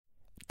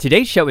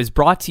Today's show is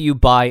brought to you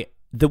by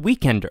The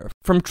Weekender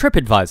from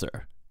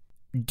TripAdvisor.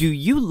 Do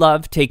you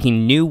love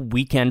taking new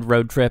weekend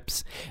road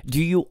trips?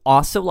 Do you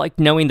also like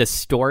knowing the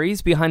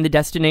stories behind the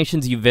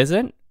destinations you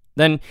visit?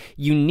 Then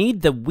you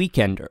need The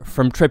Weekender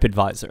from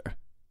TripAdvisor.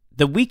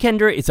 The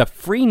Weekender is a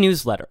free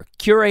newsletter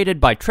curated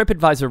by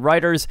TripAdvisor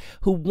writers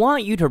who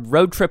want you to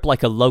road trip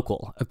like a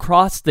local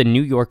across the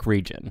New York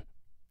region.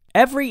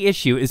 Every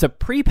issue is a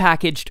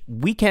prepackaged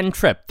weekend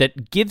trip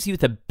that gives you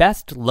the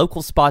best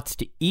local spots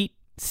to eat,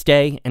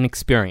 stay, and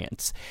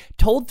experience,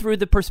 told through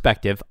the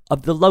perspective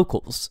of the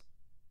locals.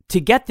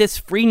 To get this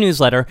free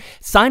newsletter,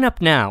 sign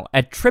up now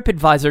at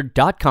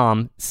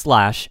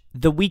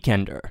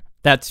tripadvisor.com/theweekender.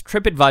 That's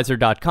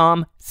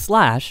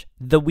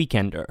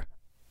tripadvisor.com/theweekender.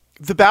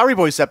 The Bowery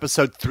Boys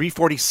episode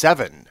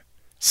 347,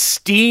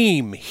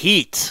 Steam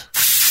Heat.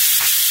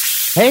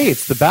 Hey,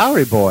 it's the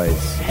Bowery Boys.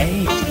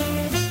 Hey.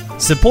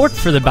 Support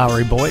for the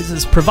Bowery Boys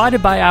is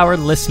provided by our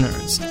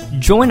listeners.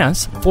 Join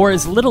us for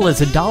as little as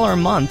 $1 a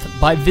month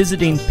by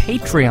visiting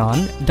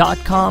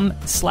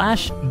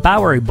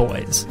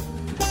patreon.com/BoweryBoys.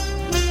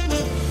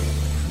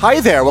 Hi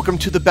there, welcome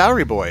to the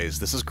Bowery Boys.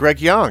 This is Greg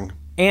Young.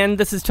 And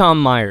this is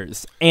Tom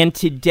Myers. And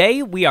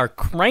today we are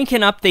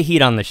cranking up the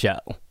heat on the show.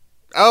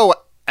 Oh,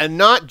 and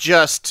not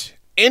just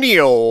any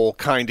old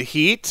kind of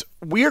heat.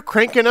 We're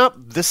cranking up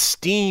the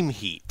steam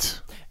heat.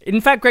 In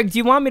fact, Greg, do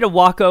you want me to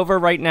walk over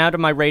right now to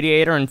my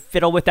radiator and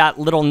fiddle with that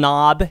little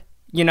knob?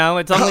 You know,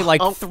 it's only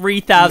like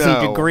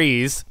 3,000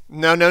 degrees.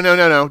 No.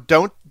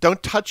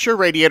 Don't touch your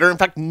radiator. In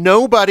fact,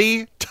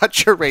 nobody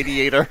touch your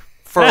radiator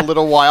for a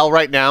little while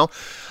right now.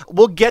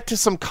 We'll get to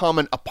some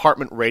common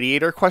apartment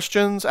radiator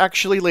questions,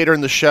 actually, later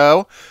in the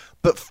show.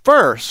 But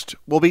first,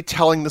 we'll be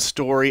telling the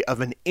story of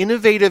an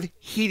innovative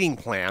heating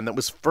plan that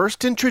was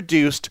first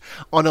introduced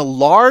on a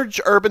large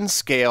urban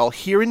scale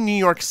here in New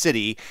York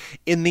City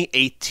in the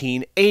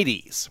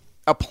 1880s.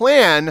 A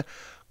plan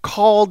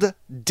called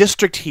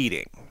district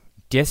heating.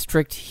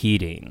 District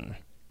heating.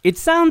 It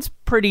sounds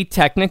pretty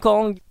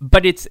technical,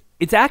 but it's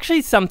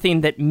actually something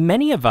that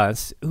many of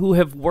us who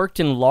have worked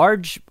in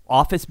large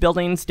office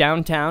buildings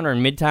downtown or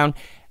in Midtown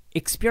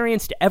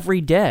experienced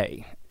every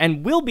day,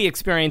 and will be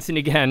experiencing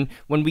again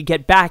when we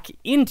get back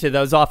into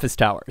those office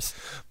towers.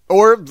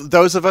 Or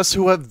those of us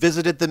who have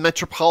visited the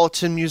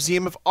Metropolitan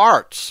Museum of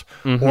Art,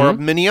 or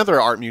many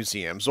other art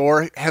museums,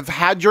 or have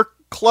had your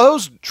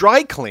clothes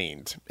dry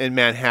cleaned in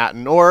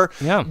Manhattan, or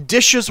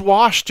dishes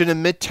washed in a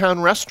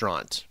Midtown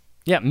restaurant.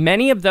 Yeah,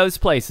 many of those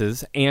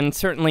places, and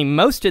certainly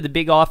most of the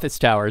big office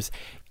towers,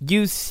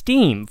 use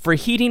steam for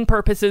heating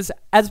purposes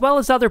as well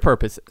as other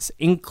purposes,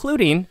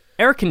 including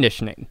air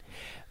conditioning.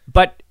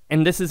 But,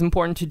 and this is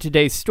important to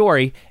today's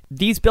story,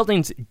 these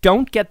buildings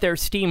don't get their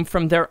steam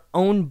from their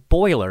own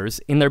boilers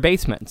in their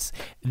basements.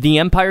 The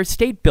Empire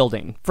State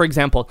Building, for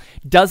example,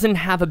 doesn't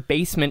have a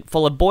basement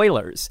full of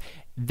boilers.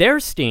 Their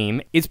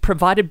steam is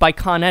provided by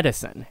Con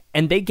Edison,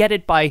 and they get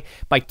it by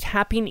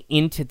tapping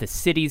into the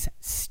city's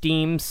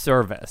steam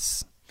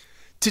service.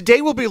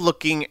 Today we'll be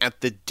looking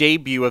at the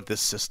debut of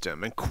this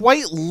system, and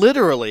quite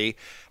literally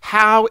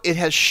how it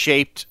has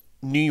shaped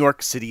New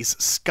York City's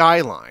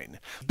skyline.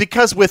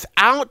 Because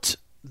without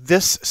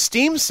this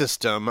steam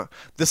system,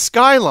 the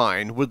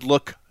skyline would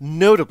look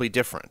notably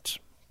different.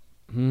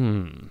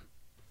 And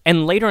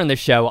later in the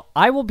show,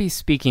 I will be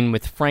speaking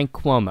with Frank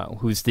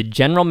Cuomo, who's the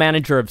general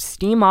manager of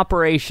steam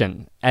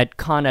operation at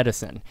Con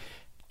Edison.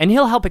 And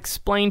he'll help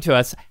explain to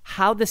us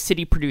how the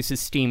city produces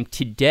steam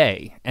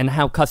today and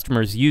how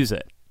customers use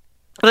it.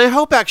 And I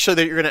hope actually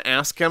that you're going to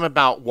ask him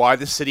about why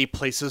the city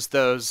places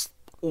those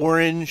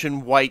orange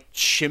and white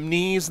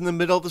chimneys in the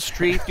middle of the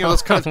street. You know,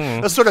 those kind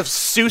of those sort of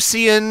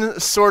Seussian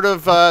sort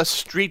of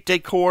street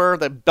decor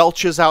that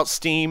belches out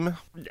steam.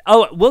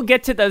 Oh, we'll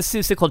get to those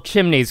Seussical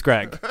chimneys,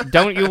 Greg.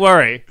 Don't you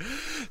worry.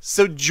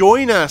 So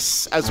join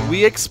us as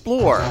we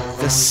explore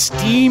the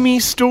steamy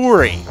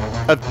story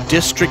of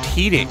district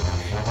heating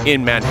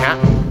in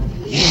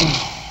Manhattan. Yeah,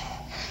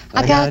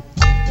 I got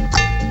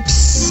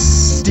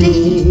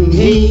steam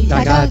heat.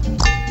 I got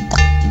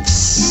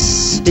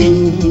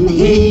steam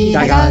heat.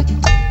 I got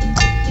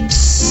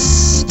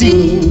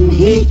steam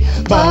heat,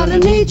 but I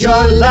need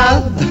your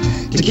love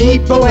to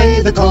keep away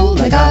the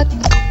cold. I got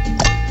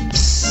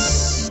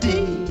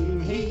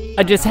steam heat.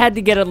 I just had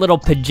to get a little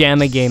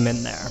pajama game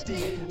in there.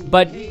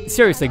 But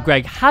seriously,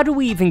 Greg, how do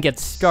we even get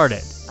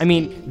started? I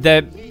mean,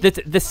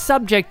 the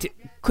subject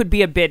could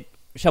be a bit,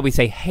 shall we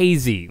say,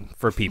 hazy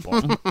for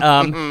people.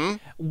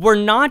 We're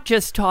not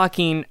just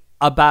talking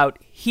about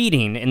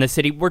heating in the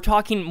city. We're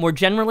talking more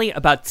generally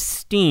about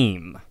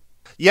steam.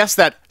 Yes,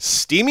 that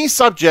steamy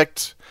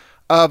subject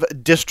of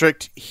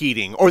district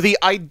heating, or the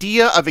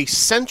idea of a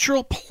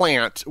central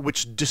plant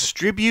which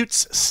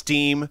distributes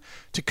steam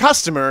to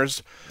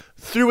customers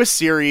through a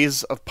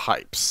series of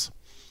pipes.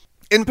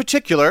 In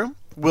particular,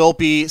 we'll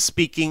be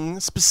speaking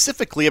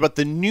specifically about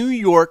the New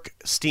York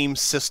steam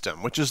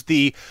system, which is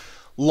the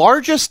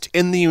largest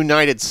in the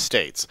United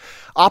States,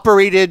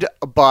 operated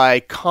by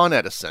Con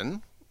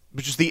Edison,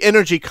 which is the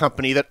energy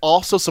company that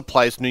also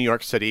supplies New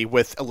York City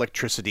with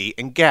electricity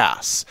and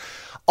gas.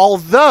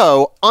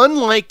 Although,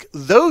 unlike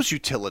those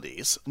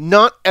utilities,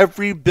 not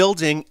every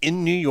building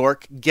in New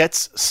York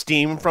gets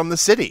steam from the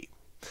city.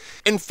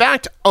 In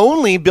fact,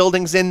 only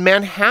buildings in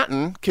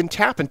Manhattan can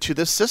tap into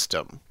this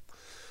system.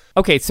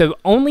 Okay, so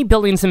only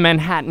buildings in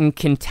Manhattan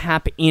can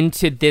tap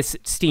into this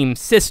steam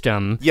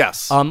system.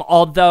 Yes.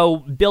 Although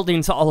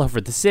buildings all over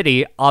the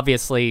city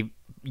obviously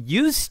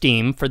use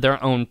steam for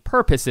their own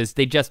purposes.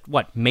 They just,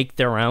 make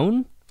their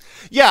own?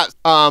 Yeah,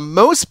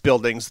 most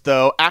buildings,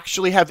 though,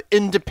 actually have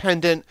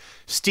independent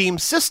steam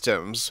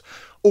systems,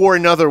 or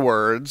in other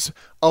words,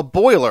 a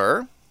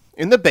boiler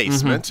in the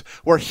basement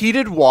where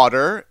heated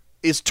water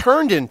is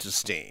turned into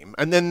steam,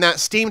 and then that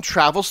steam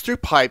travels through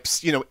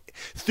pipes,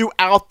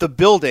 throughout the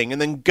building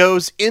and then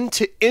goes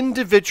into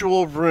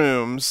individual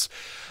rooms,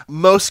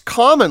 most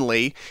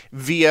commonly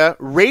via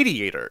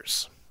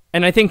radiators.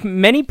 And I think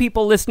many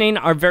people listening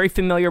are very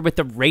familiar with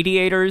the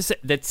radiators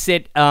that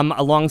sit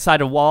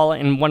alongside a wall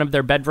in one of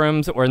their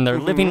bedrooms or in their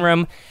living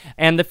room,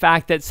 and the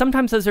fact that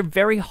sometimes those are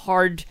very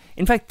hard.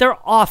 In fact, they're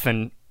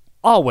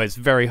always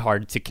very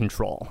hard to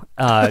control.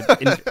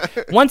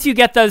 Once you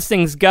get those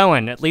things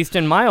going, at least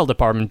in my old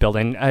apartment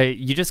building,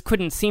 you just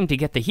couldn't seem to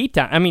get the heat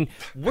down. I mean,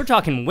 we're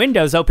talking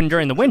windows open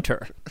during the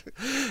winter.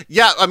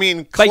 Yeah, I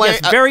mean... But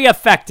yes, very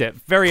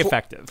effective, very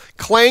effective.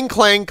 Clang,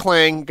 clang,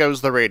 clang goes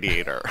the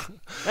radiator.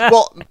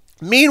 Well,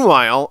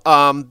 meanwhile,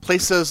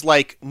 places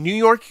like New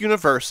York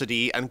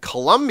University and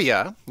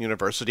Columbia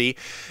University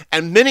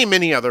and many,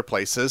 many other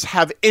places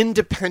have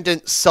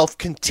independent,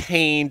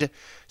 self-contained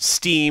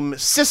steam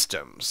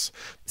systems.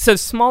 So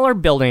smaller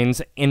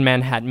buildings in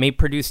Manhattan may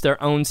produce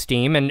their own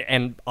steam,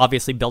 and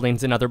obviously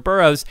buildings in other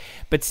boroughs,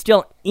 but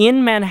still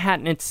in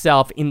Manhattan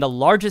itself, in the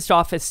largest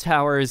office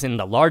towers, in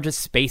the largest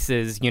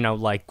spaces,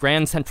 like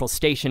Grand Central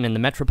Station and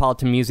the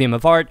Metropolitan Museum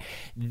of Art,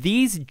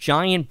 these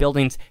giant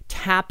buildings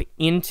tap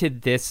into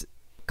this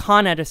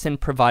Con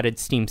Edison-provided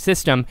steam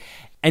system,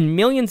 and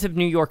millions of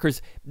New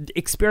Yorkers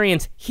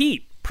experience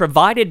heat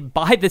provided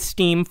by the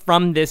steam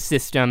from this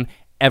system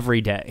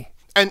every day.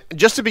 And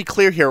just to be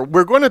clear here,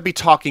 we're going to be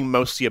talking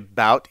mostly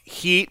about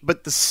heat,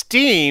 but the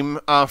steam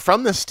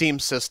from the steam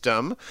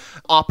system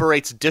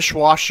operates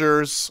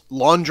dishwashers,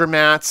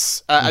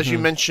 laundromats, as you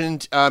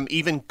mentioned,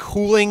 even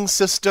cooling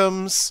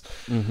systems.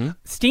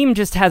 Steam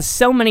just has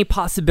so many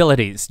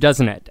possibilities,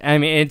 doesn't it? I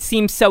mean, it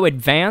seems so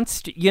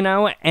advanced,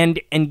 and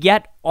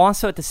yet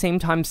also at the same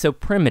time so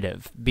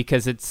primitive,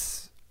 because it's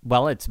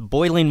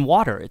boiling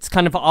water. It's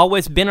kind of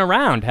always been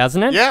around,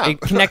 hasn't it? Yeah. It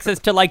connects us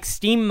to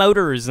steam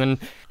motors and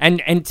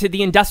to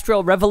the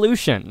Industrial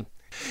Revolution.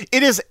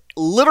 It is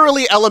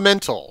literally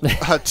elemental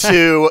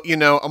to,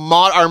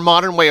 our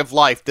modern way of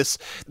life, this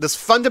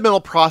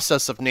fundamental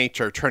process of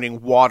nature turning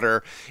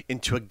water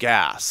into a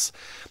gas.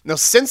 Now,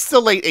 since the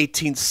late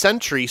 18th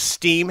century,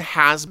 steam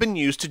has been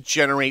used to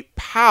generate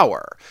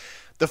power.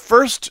 The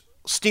first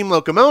steam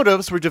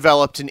locomotives were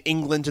developed in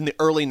England in the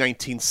early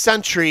 19th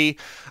century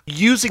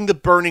using the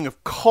burning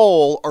of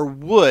coal or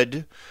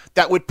wood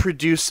that would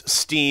produce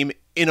steam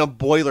in a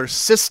boiler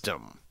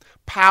system,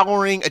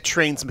 powering a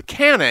train's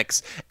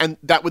mechanics, and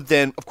that would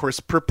then, of course,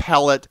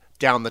 propel it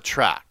down the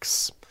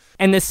tracks.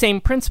 And the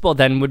same principle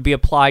then would be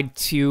applied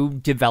to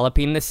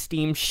developing the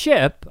steam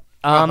ship,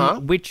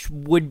 which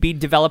would be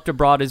developed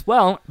abroad as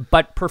well,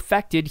 but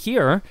perfected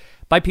here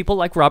by people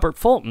like Robert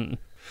Fulton.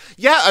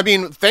 Yeah, I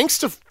mean, thanks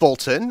to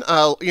Fulton,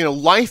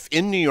 life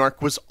in New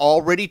York was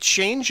already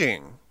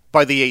changing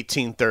by the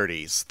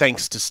 1830s,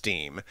 thanks to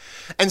steam.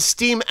 And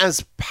steam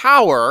as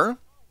power,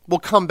 we'll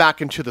come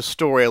back into the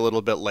story a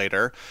little bit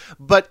later,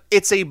 but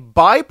it's a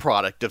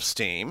byproduct of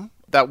steam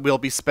that we'll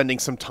be spending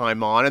some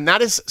time on, and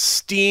that is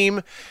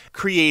steam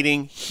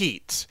creating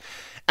heat.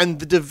 And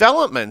the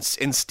developments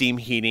in steam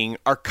heating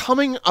are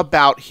coming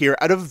about here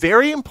at a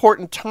very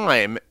important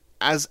time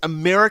as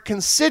American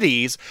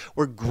cities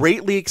were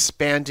greatly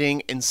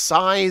expanding in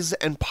size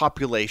and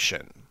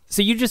population.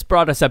 So you just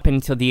brought us up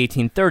until the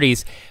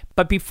 1830s,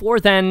 but before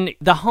then,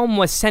 the home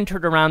was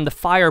centered around the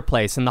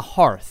fireplace and the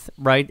hearth,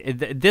 right?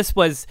 This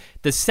was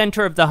the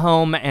center of the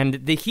home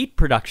and the heat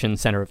production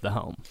center of the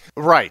home.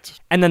 Right.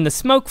 And then the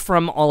smoke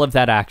from all of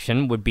that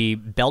action would be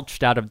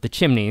belched out of the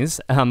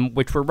chimneys,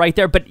 which were right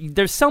there. But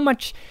there's so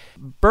much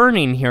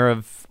burning here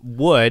of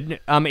wood.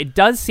 It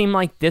does seem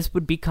like this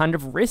would be kind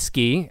of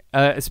risky,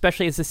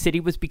 especially as the city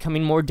was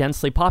becoming more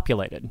densely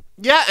populated.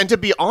 Yeah, and to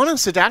be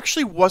honest, it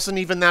actually wasn't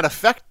even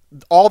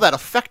all that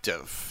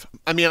effective.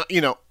 I mean,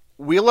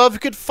 we love a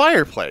good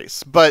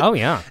fireplace, but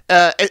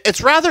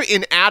it's rather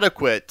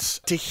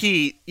inadequate to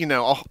heat,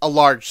 a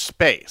large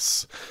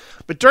space.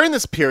 But during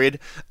this period,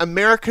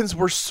 Americans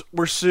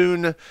were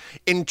soon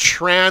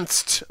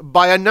entranced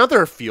by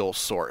another fuel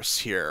source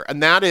here,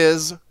 and that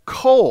is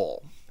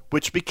coal,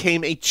 which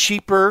became a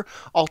cheaper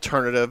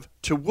alternative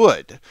to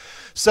wood.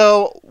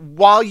 So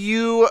while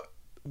you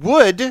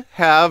would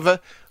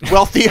have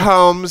wealthy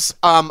homes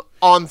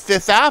on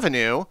Fifth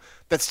Avenue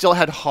that still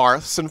had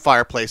hearths and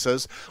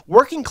fireplaces,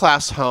 working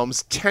class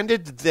homes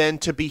tended then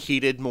to be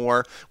heated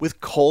more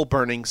with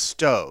coal-burning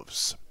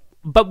stoves.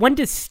 But when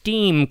does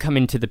steam come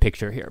into the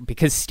picture here?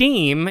 Because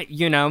steam,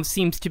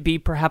 seems to be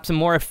perhaps a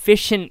more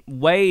efficient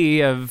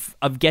way of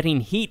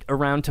getting heat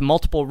around to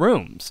multiple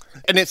rooms.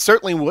 And it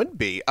certainly would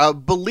be.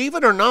 Believe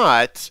it or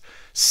not,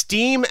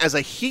 steam as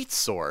a heat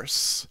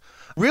source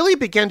really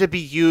began to be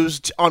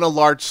used on a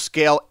large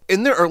scale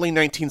in the early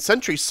 19th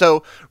century,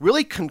 so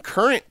really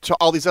concurrent to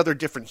all these other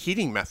different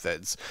heating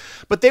methods.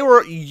 But they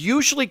were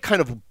usually kind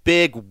of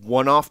big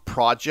one-off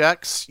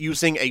projects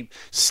using a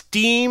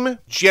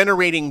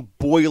steam-generating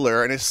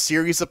boiler and a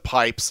series of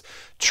pipes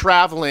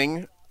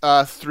traveling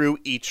through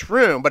each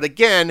room. But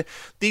again,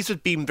 these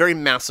would be very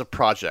massive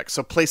projects.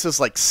 So places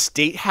like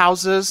state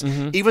houses,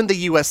 even the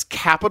U.S.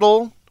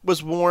 Capitol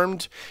was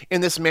warmed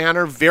in this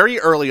manner very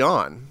early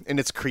on in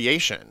its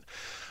creation.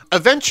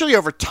 Eventually,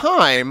 over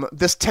time,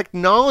 this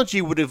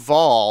technology would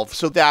evolve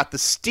so that the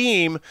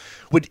steam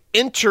would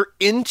enter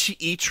into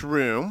each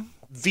room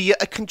via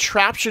a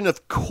contraption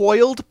of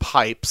coiled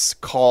pipes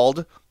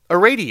called a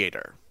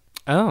radiator.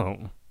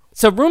 Oh.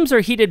 So rooms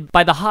are heated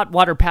by the hot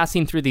water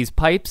passing through these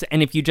pipes,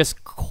 and if you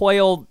just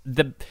coil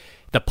the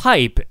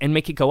pipe and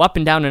make it go up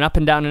and down and up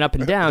and down and up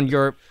and down,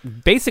 you're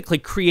basically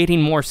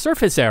creating more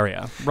surface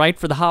area, right,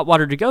 for the hot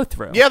water to go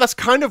through. Yeah, that's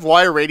kind of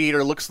why a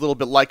radiator looks a little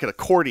bit like an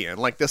accordion,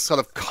 like this sort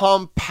of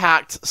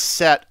compact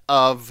set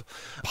of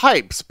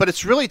pipes. But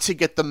it's really to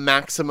get the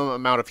maximum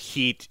amount of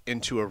heat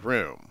into a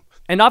room.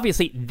 And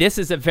obviously, this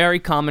is a very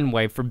common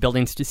way for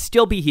buildings to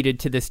still be heated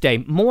to this day,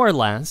 more or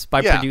less,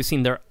 by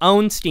producing their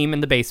own steam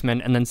in the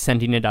basement and then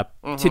sending it up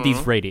to these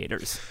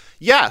radiators.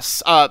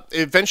 Yes,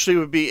 eventually it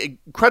would be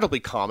incredibly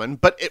common,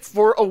 but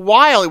for a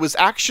while it was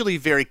actually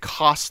very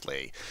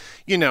costly.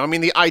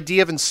 The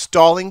idea of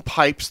installing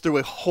pipes through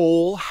a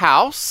whole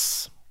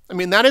house,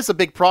 that is a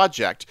big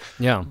project.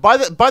 Yeah. By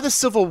the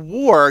Civil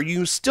War,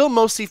 you still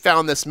mostly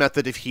found this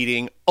method of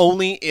heating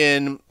only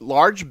in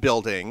large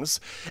buildings,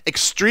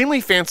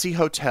 extremely fancy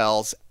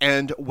hotels,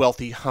 and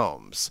wealthy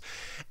homes.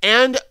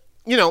 And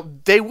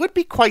they would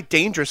be quite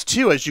dangerous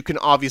too, as you can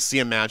obviously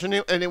imagine.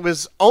 And it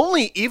was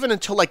only even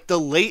until like the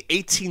late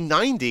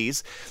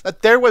 1890s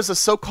that there was a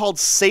so-called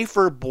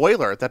safer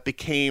boiler that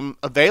became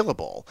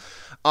available.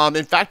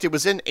 In fact, it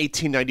was in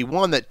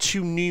 1891 that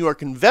two New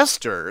York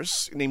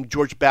investors named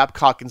George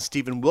Babcock and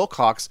Stephen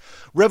Wilcox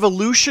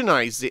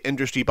revolutionized the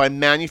industry by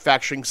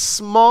manufacturing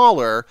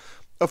smaller,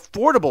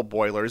 affordable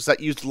boilers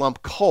that used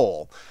lump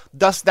coal.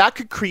 Thus, that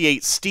could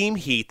create steam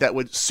heat that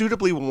would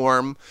suitably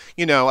warm,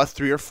 a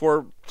 3 or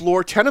 4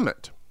 floor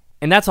tenement.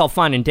 And that's all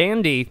fine and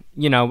dandy,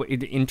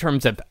 in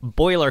terms of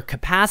boiler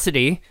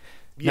capacity.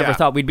 Never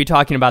thought we'd be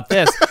talking about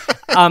this.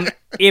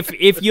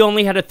 If you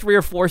only had a 3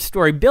 or 4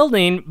 story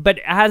building, but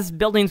as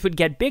buildings would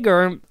get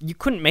bigger, you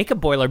couldn't make a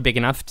boiler big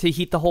enough to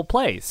heat the whole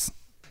place.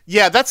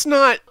 Yeah, that's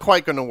not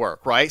quite going to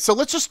work, right? So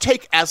let's just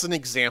take as an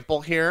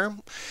example here,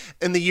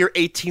 in the year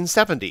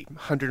 1870,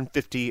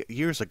 150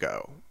 years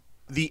ago,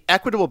 the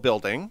Equitable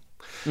Building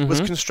was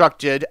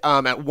constructed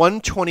at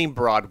 120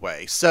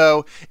 Broadway.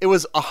 So it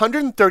was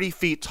 130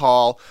 feet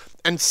tall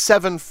and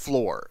 7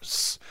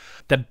 floors.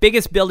 The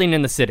biggest building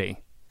in the city.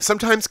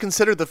 Sometimes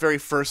considered the very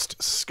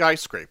first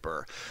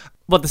skyscraper.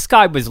 Well, the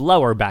sky was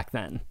lower back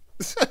then.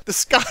 The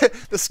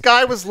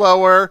sky was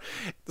lower.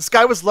 The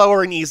sky was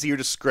lower and easier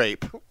to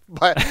scrape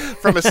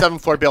from a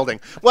 7-floor building.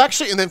 Well,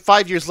 actually, and then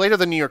 5 years later,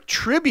 the New York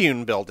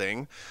Tribune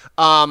building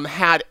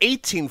had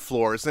 18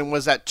 floors and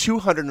was at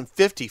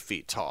 250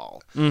 feet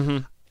tall.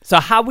 Mm-hmm. So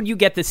how would you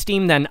get the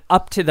steam then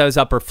up to those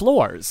upper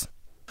floors?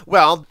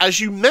 Well,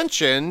 as you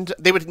mentioned,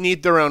 they would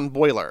need their own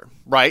boiler,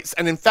 right?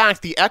 And in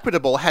fact, the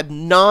Equitable had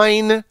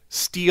 9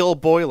 steel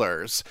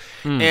boilers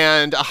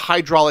and a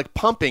hydraulic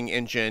pumping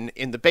engine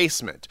in the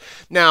basement.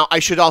 Now, I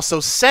should also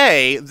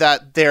say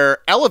that their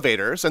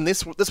elevators, and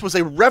this was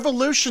a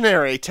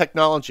revolutionary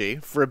technology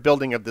for a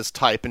building of this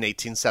type in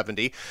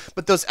 1870,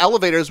 but those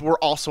elevators were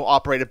also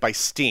operated by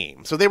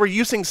steam. So they were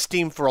using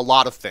steam for a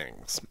lot of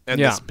things in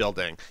this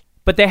building.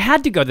 But they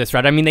had to go this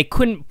route. They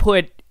couldn't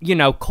put,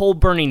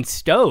 coal-burning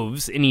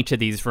stoves in each of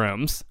these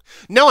rooms.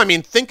 No,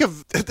 think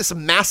of this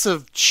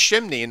massive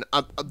chimney and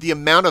the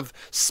amount of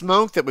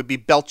smoke that would be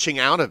belching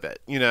out of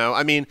it,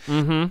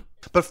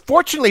 But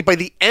fortunately, by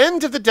the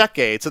end of the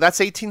decade, so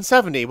that's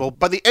 1870,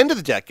 by the end of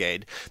the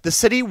decade, the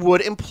city would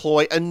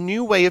employ a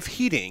new way of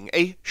heating,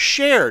 a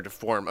shared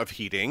form of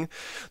heating.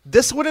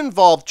 This would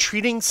involve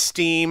treating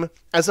steam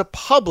as a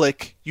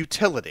public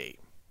utility.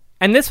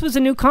 And this was a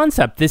new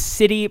concept, this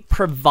city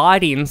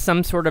providing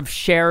some sort of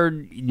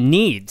shared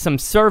need, some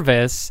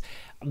service,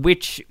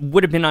 which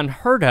would have been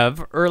unheard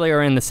of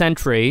earlier in the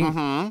century.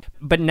 Mm-hmm.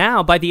 But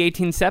now, by the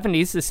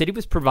 1870s, the city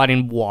was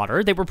providing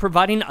water. They were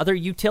providing other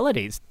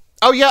utilities.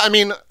 Oh, yeah.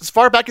 As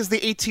far back as the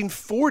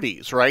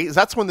 1840s, right?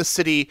 That's when the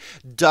city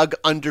dug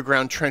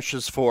underground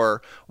trenches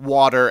for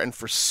water and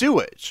for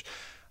sewage.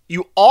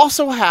 You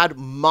also had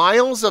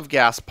miles of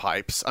gas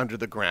pipes under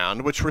the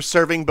ground, which were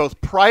serving both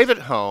private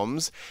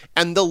homes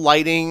and the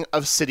lighting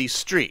of city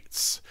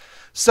streets.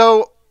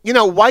 So,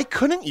 why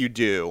couldn't you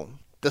do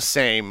the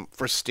same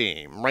for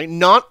steam, right?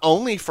 Not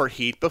only for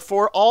heat, but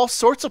for all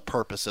sorts of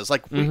purposes.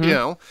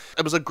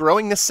 It was a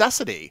growing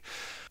necessity.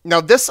 Now,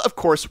 this, of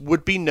course,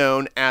 would be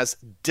known as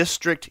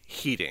district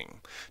heating.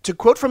 To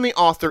quote from the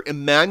author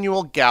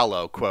Emmanuel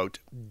Gallo, quote,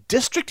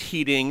 "District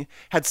heating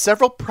had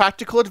several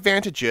practical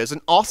advantages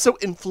and also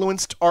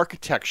influenced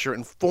architecture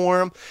in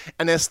form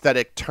and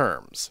aesthetic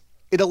terms.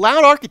 It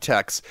allowed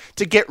architects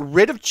to get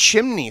rid of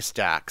chimney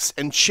stacks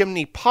and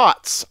chimney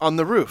pots on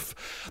the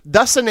roof,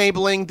 thus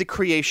enabling the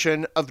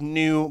creation of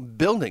new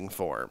building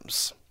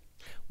forms."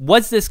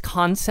 Was this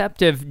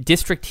concept of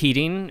district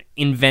heating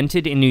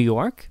invented in New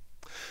York?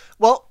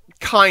 Well,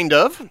 kind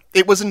of.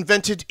 It was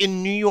invented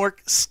in New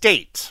York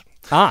State.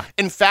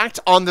 In fact,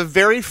 on the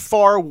very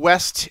far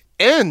west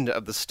end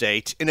of the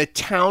state, in a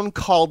town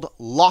called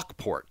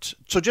Lockport,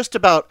 so just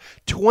about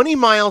 20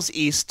 miles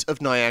east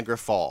of Niagara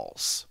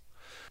Falls.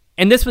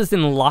 And this was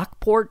in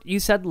Lockport, you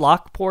said?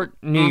 Lockport,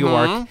 New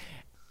York.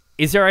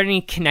 Is there any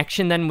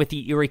connection then with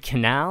the Erie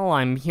Canal?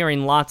 I'm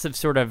hearing lots of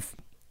sort of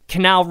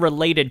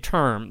canal-related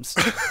terms.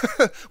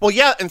 Well,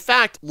 yeah, in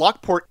fact,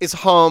 Lockport is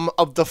home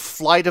of the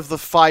Flight of the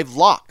Five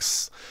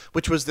Locks,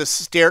 which was this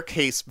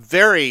staircase,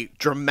 very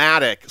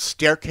dramatic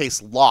staircase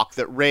lock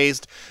that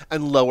raised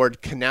and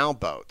lowered canal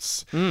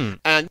boats.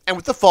 And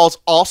with the falls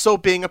also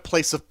being a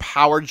place of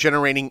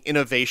power-generating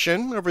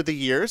innovation over the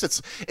years,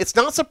 it's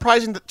not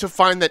surprising to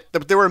find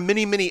that there were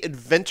many, many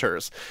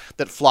inventors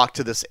that flocked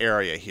to this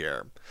area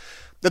here.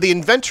 Now, the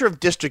inventor of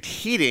district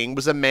heating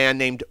was a man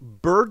named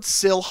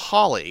Birdsell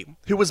Hawley,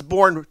 who was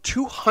born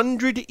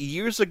 200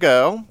 years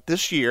ago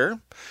this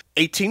year,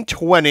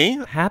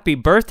 1820. Happy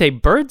birthday,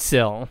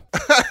 Birdsell.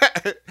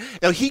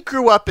 Now, he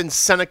grew up in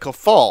Seneca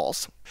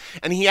Falls,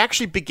 and he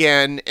actually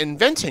began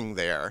inventing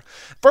there.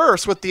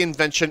 First, with the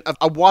invention of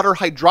a water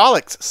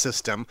hydraulics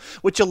system,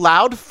 which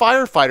allowed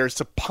firefighters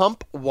to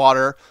pump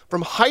water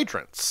from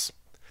hydrants.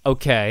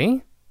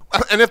 Okay.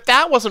 And if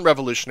that wasn't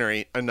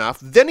revolutionary enough,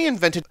 then he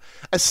invented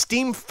a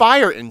steam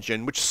fire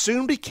engine, which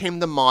soon became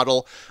the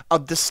model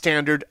of the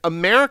standard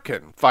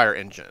American fire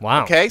engine.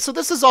 Wow. Okay, so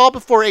this is all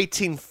before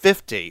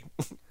 1850.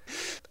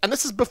 And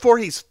this is before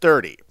he's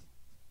 30.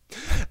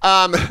 In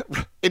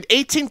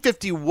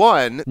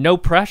 1851... No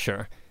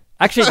pressure.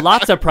 Actually,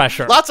 lots of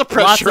pressure. Lots of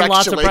pressure,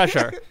 Lots of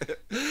pressure.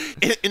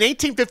 In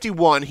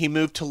 1851, he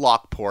moved to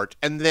Lockport,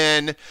 and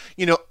then,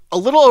 a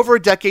little over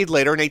a decade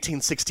later, in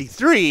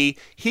 1863,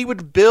 he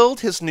would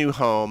build his new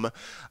home,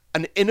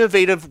 an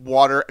innovative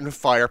water and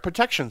fire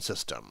protection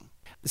system.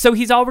 So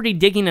he's already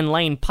digging and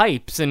laying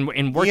pipes and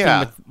working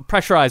with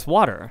pressurized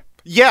water.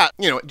 Yeah,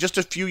 just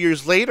a few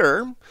years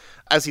later,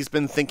 as he's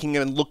been thinking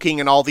and looking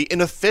at all the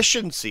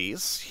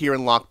inefficiencies here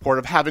in Lockport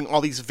of having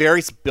all these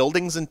various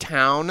buildings in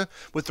town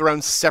with their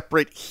own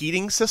separate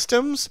heating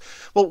systems,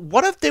 well,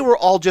 what if they were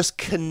all just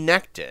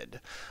connected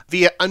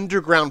via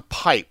underground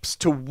pipes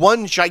to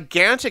one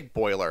gigantic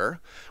boiler,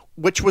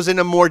 which was in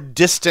a more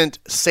distant,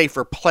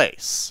 safer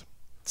place?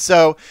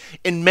 So,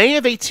 in May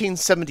of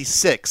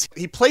 1876,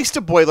 he placed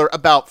a boiler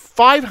about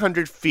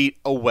 500 feet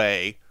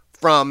away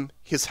from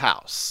his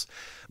house,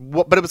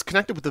 but it was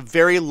connected with a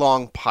very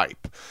long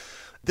pipe.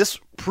 This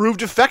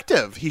proved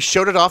effective. He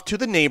showed it off to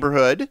the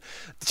neighborhood,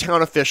 the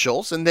town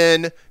officials, and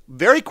then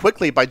very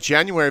quickly, by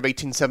January of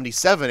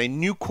 1877, a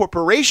new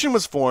corporation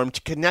was formed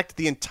to connect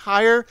the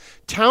entire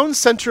town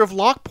center of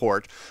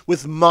Lockport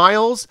with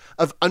miles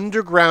of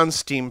underground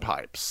steam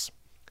pipes.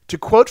 To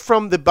quote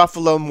from the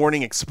Buffalo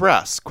Morning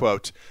Express,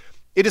 quote,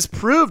 "It is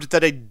proved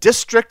that a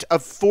district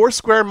of 4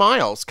 square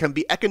miles can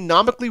be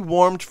economically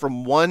warmed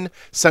from one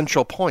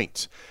central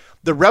point.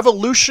 The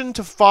revolution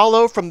to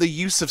follow from the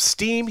use of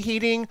steam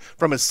heating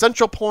from a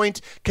central point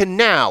can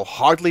now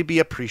hardly be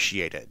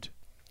appreciated."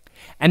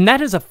 And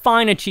that is a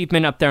fine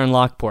achievement up there in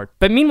Lockport.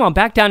 But meanwhile,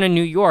 back down in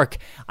New York,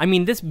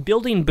 this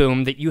building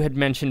boom that you had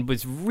mentioned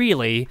was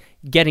really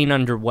getting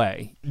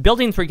underway.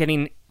 Buildings were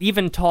getting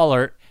even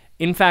taller.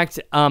 In fact,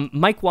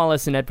 Mike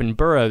Wallace and Edwin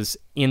Burroughs,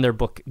 in their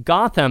book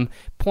Gotham,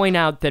 point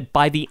out that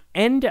by the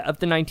end of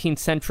the 19th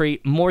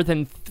century, more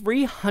than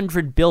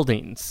 300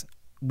 buildings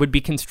would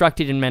be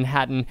constructed in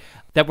Manhattan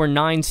that were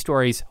 9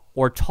 stories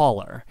or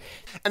taller.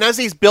 And as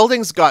these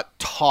buildings got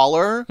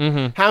taller,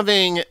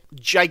 having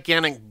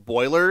gigantic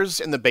boilers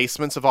in the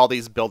basements of all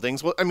these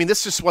buildings,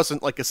 this just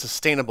wasn't like a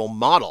sustainable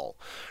model.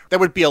 There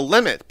would be a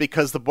limit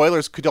because the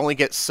boilers could only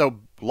get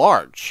so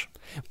large.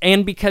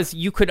 And because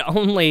you could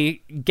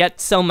only get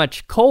so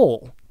much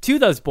coal to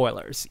those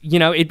boilers.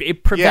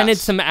 It prevented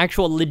some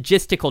actual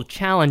logistical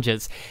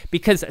challenges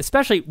because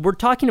especially we're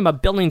talking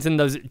about buildings in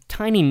those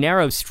tiny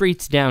narrow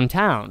streets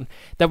downtown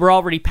that were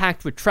already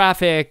packed with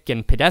traffic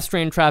and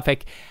pedestrian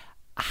traffic.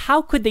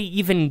 How could they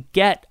even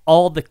get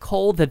all the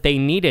coal that they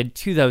needed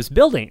to those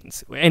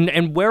buildings?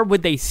 And where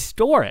would they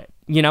store it?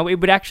 It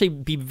would actually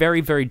be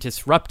very, very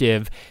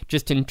disruptive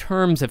just in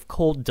terms of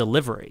coal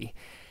delivery.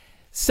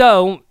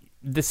 So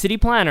the city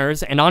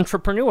planners and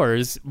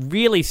entrepreneurs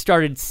really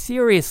started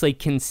seriously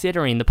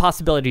considering the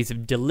possibilities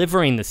of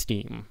delivering the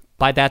steam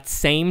by that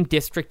same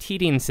district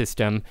heating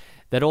system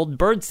that old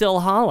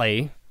Birdsell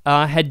Hawley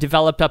had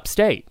developed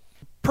upstate.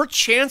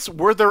 perchance,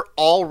 were there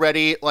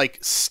already, like,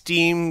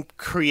 steam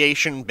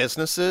creation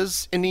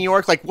businesses in New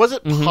York? Like, was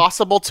it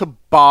possible to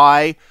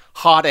buy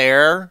hot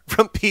air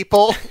from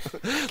people?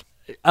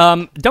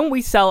 Don't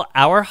we sell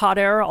our hot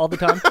air all the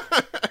time?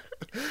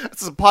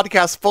 This is a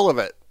podcast full of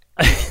it.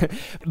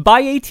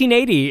 By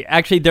 1880,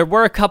 actually, there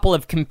were a couple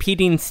of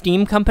competing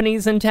steam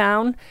companies in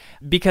town,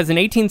 because in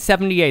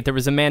 1878, there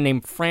was a man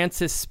named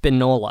Francis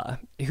Spinola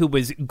who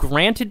was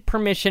granted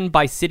permission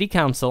by city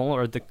council,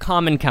 or the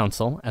common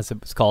council, as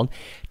it was called,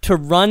 to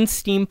run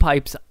steam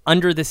pipes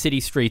under the city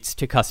streets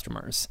to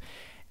customers.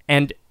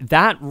 And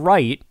that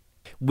right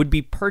would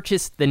be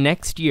purchased the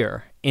next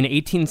year, in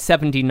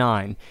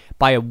 1879,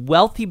 by a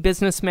wealthy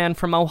businessman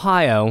from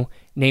Ohio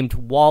named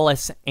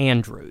Wallace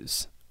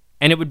Andrews.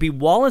 And it would be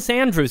Wallace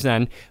Andrews,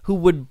 then, who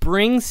would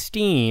bring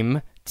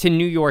steam to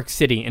New York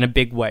City in a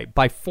big way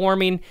by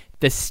forming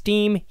the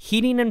Steam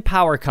Heating and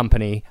Power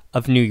Company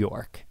of New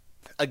York.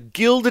 A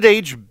Gilded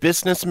Age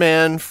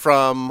businessman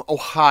from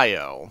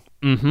Ohio.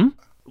 Mm-hmm.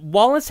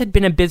 Wallace had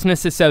been a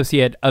business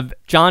associate of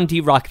John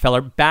D.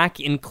 Rockefeller back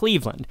in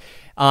Cleveland.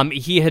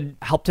 He had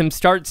helped him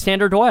start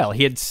Standard Oil.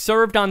 He had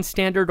served on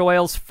Standard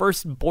Oil's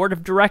first board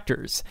of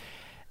directors.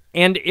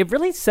 And it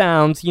really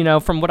sounds,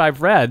 from what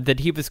I've read,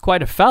 that he was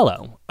quite a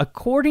fellow.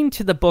 According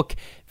to the book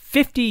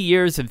 50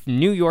 Years of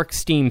New York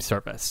Steam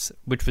Service,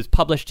 which was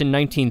published in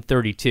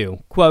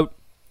 1932, quote,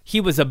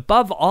 "He was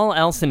above all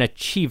else an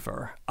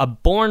achiever, a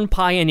born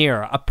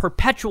pioneer, a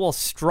perpetual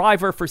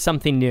striver for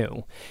something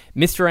new.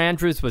 Mr.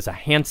 Andrews was a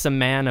handsome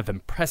man of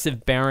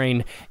impressive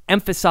bearing,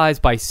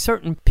 emphasized by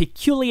certain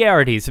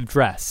peculiarities of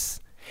dress.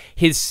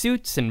 His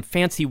suits and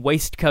fancy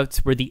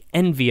waistcoats were the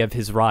envy of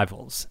his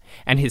rivals,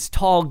 and his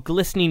tall,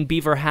 glistening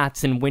beaver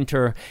hats in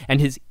winter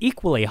and his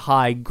equally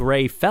high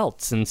gray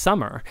felts in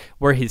summer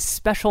were his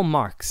special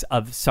marks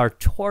of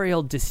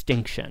sartorial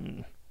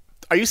distinction."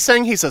 Are you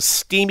saying he's a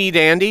steamy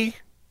dandy?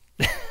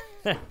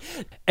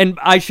 And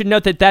I should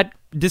note that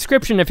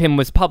description of him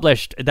was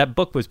published, that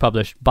book was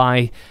published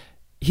by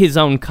his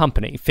own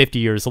company 50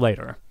 years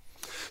later.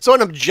 So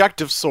an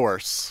objective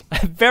source.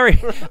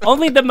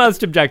 Only the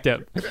most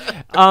objective.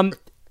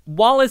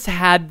 Wallace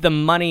had the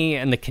money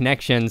and the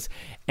connections,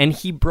 and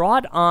he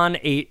brought on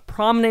a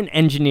prominent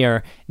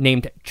engineer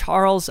named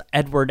Charles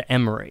Edward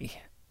Emery.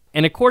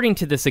 And according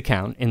to this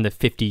account in the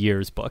 50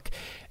 Years book,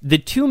 the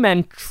two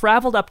men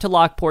traveled up to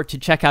Lockport to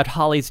check out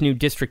Hawley's new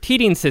district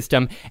heating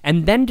system,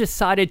 and then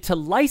decided to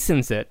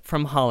license it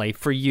from Hawley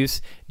for use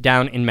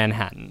down in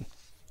Manhattan.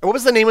 What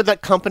was the name of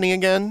that company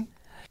again?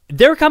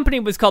 Their company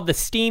was called the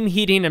Steam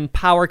Heating and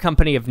Power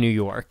Company of New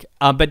York,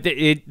 but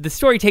the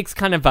story takes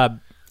kind of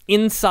a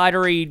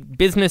insidery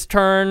business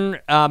turn.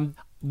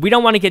 We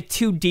don't want to get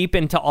too deep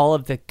into all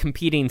of the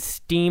competing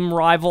steam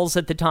rivals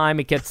at the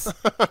time. It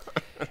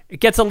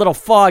gets a little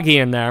foggy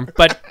in there,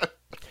 but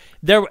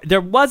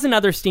there was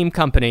another steam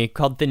company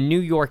called the New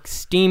York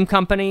Steam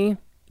Company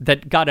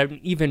that got an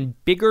even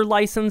bigger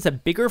license, a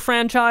bigger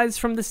franchise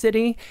from the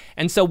city.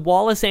 And so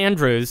Wallace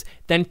Andrews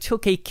then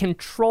took a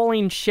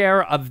controlling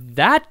share of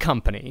that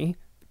company,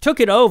 took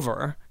it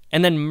over,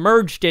 and then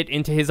merged it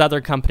into his other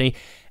company,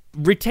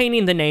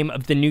 retaining the name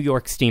of the New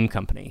York Steam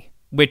Company,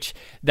 which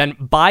then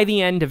by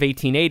the end of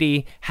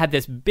 1880 had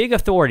this big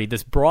authority,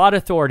 this broad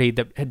authority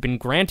that had been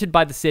granted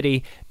by the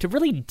city to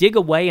really dig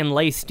away and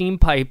lay steam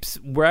pipes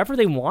wherever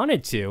they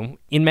wanted to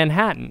in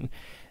Manhattan.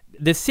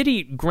 The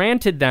city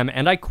granted them,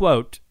 and I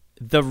quote,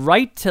 "the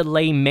right to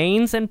lay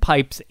mains and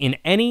pipes in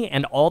any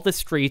and all the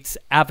streets,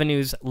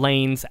 avenues,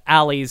 lanes,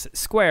 alleys,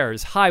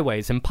 squares,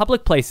 highways, and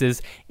public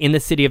places in the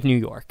city of New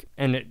York."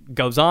 And it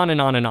goes on and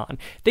on and on.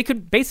 They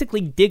could basically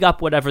dig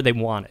up whatever they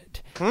wanted.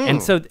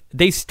 And so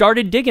they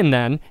started digging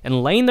then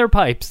and laying their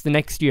pipes the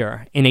next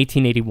year in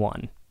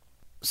 1881.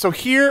 So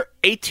here,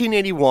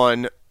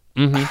 1881...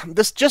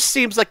 This just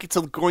seems like it's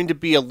going to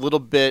be a little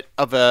bit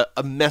of a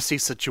messy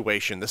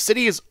situation. The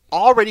city is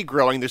already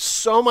growing. There's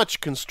so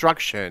much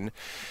construction.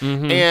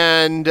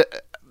 And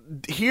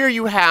here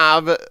you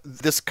have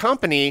this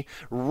company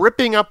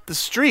ripping up the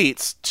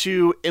streets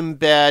to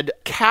embed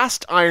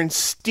cast iron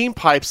steam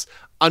pipes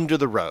under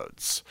the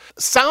roads.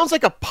 Sounds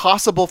like a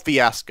possible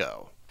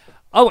fiasco.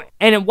 Oh,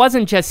 and it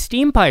wasn't just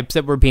steam pipes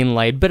that were being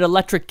laid, but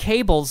electric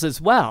cables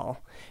as well.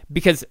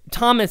 Because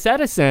Thomas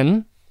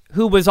Edison,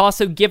 who was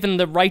also given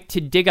the right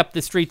to dig up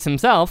the streets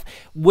himself,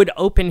 would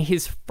open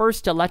his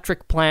first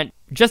electric plant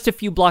just a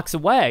few blocks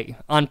away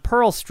on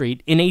Pearl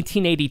Street in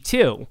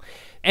 1882.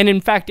 And in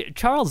fact,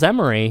 Charles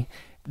Emery,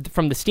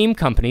 from the steam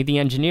company, the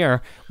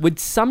engineer, would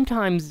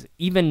sometimes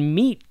even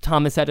meet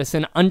Thomas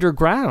Edison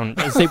underground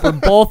as they were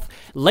both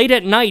late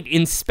at night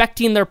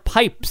inspecting their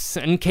pipes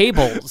and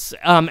cables.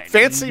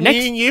 Fancy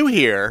meeting you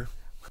here.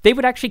 They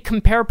would actually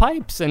compare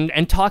pipes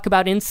and talk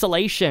about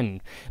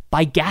insulation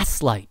by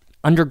gaslight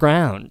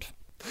underground.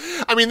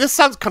 I mean, this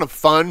sounds kind of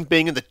fun,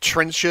 being in the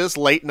trenches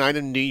late night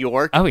in New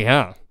York. Oh,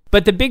 yeah.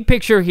 But the big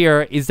picture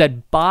here is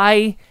that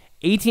by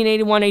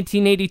 1881,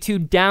 1882,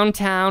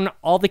 downtown,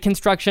 all the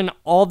construction,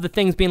 all the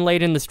things being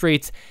laid in the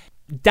streets,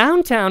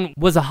 downtown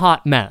was a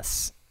hot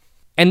mess.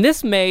 And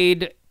this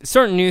made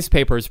certain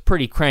newspapers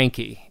pretty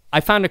cranky. I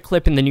found a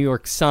clip in the New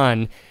York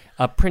Sun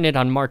printed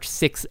on March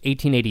 6,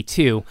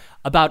 1882,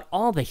 about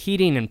all the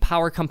heating and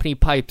power company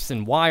pipes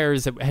and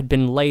wires that had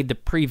been laid the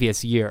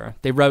previous year.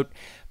 They wrote,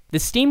 "The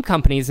steam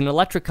companies and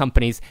electric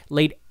companies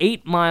laid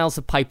 8 miles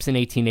of pipes in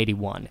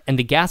 1881, and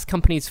the gas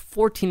companies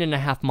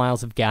 14.5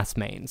 miles of gas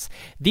mains.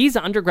 These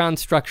underground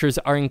structures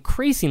are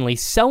increasingly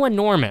so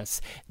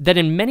enormous that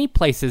in many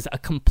places a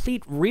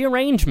complete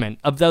rearrangement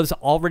of those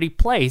already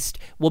placed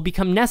will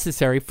become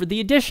necessary for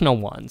the additional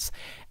ones.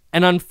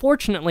 And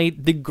unfortunately,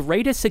 the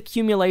greatest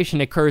accumulation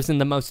occurs in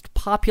the most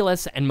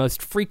populous and most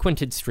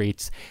frequented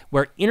streets,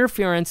 where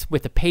interference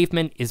with the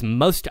pavement is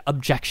most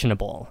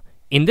objectionable.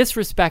 In this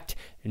respect,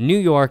 New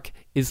York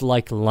is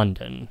like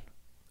London."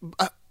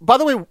 By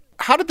the way,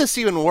 how did this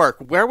even work?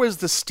 Where was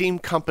the steam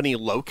company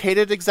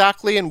located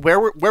exactly, and where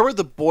were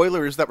the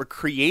boilers that were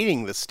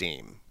creating the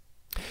steam?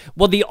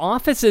 Well, the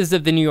offices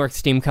of the New York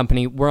Steam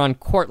Company were on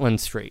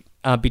Cortlandt Street,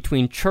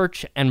 between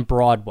Church and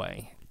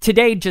Broadway.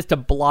 Today, just a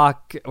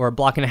block or a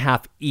block and a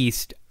half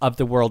east of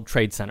the World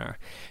Trade Center.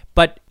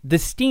 But the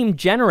steam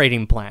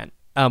generating plant,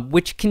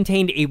 which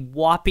contained a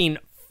whopping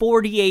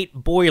 48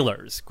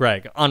 boilers,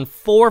 Greg, on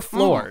 4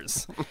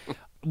 floors,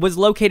 was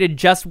located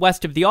just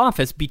west of the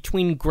office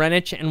between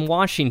Greenwich and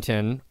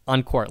Washington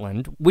on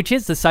Cortlandt, which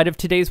is the site of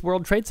today's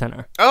World Trade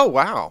Center. Oh,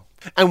 wow.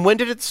 And when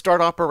did it start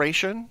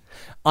operation?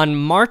 On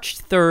March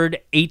 3rd,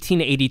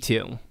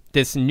 1882,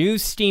 this new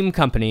steam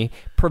company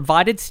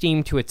provided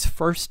steam to its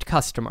first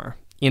customer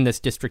in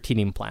this district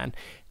heating plant,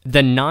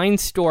 the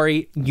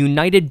 9-story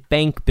United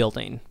Bank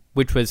building,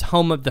 which was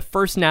home of the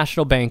First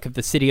National Bank of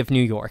the city of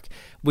New York,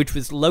 which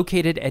was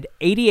located at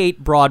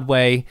 88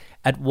 Broadway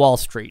at Wall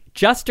Street,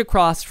 just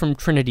across from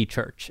Trinity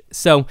Church.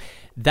 So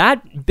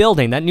that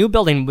building, that new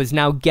building, was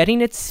now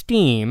getting its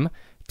steam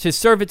to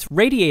serve its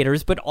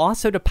radiators, but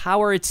also to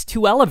power its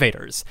 2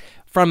 elevators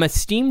from a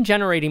steam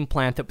generating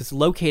plant that was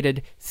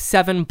located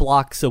 7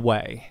 blocks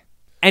away.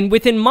 And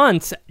within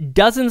months,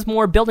 dozens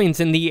more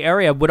buildings in the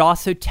area would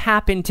also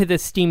tap into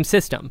this steam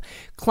system.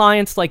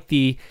 Clients like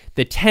the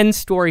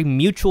 10-story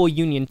Mutual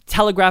Union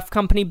Telegraph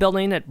Company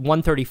building at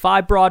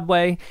 135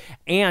 Broadway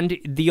and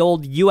the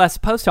old U.S.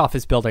 Post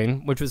Office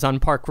building, which was on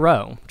Park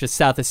Row, just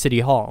south of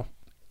City Hall.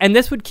 And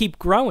this would keep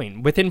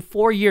growing. Within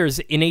 4 years,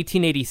 in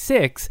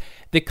 1886,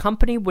 the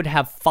company would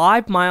have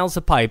 5 miles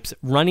of pipes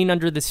running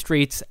under the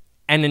streets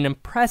and an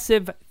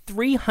impressive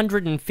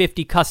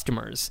 350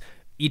 customers,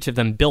 each of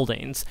them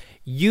buildings,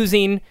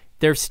 using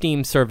their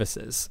steam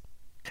services.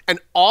 And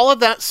all of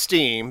that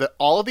steam that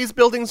all of these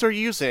buildings are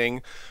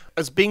using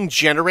is being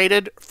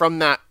generated from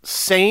that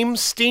same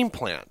steam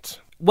plant.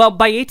 Well,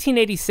 by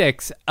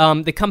 1886,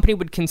 the company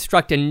would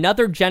construct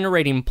another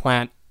generating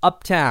plant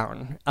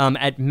uptown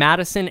at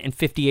Madison and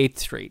 58th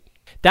Street.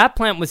 That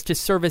plant was to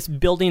service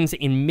buildings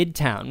in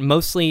Midtown,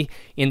 mostly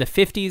in the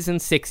 50s and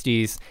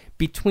 60s,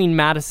 between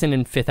Madison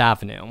and Fifth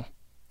Avenue.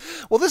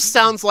 Well, this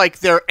sounds like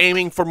they're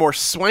aiming for more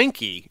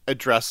swanky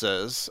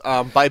addresses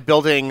by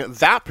building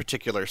that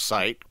particular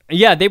site.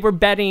 Yeah, they were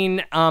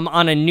betting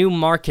on a new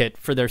market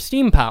for their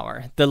steam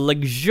power. The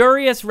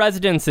luxurious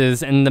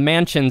residences and the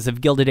mansions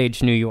of Gilded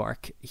Age New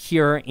York,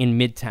 here in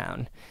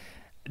Midtown.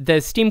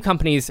 The steam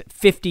company's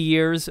 50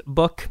 Years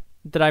book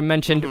that I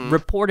mentioned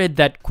reported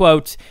that,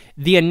 quote,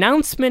 "The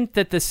announcement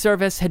that the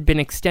service had been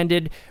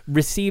extended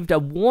received a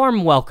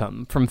warm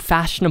welcome from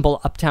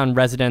fashionable uptown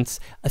residents,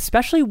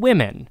 especially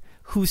women,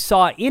 who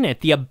saw in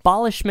it the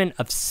abolishment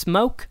of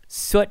smoke,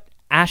 soot,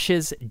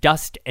 ashes,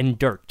 dust, and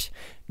dirt,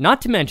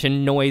 not to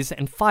mention noise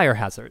and fire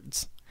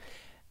hazards."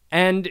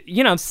 And,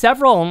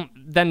 several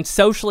then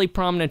socially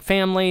prominent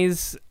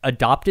families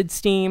adopted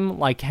steam,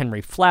 like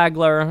Henry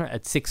Flagler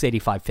at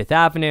 685 Fifth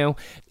Avenue.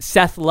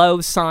 Seth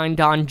Lowe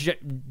signed on.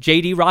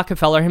 J.D.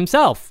 Rockefeller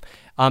himself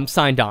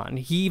signed on.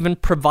 He even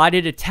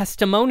provided a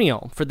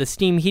testimonial for the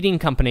steam heating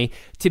company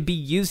to be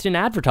used in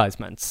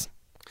advertisements.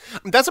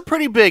 That's a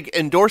pretty big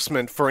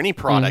endorsement for any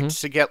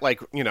product to get,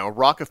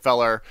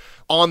 Rockefeller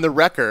on the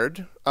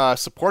record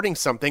supporting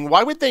something.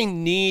 Why would they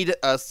need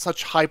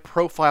such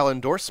high-profile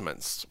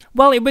endorsements?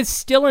 Well, it was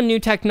still a new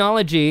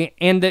technology,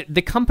 and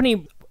the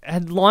company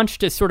had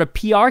launched a sort of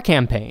PR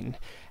campaign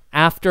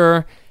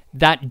after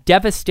that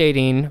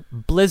devastating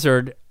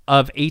blizzard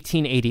of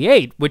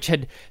 1888, which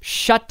had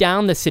shut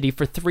down the city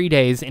for 3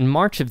 days in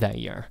March of that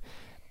year.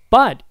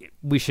 But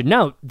we should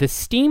note, the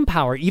steam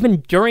power,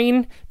 even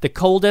during the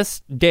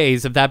coldest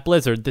days of that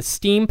blizzard, the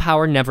steam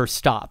power never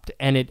stopped,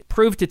 and it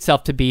proved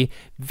itself to be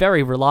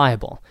very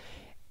reliable.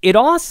 It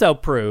also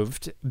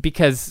proved,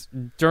 because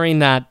during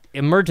that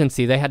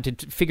emergency, they had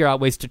to figure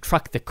out ways to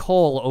truck the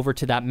coal over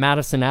to that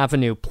Madison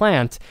Avenue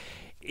plant,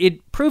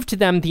 it proved to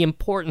them the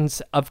importance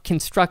of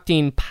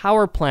constructing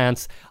power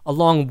plants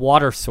along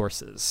water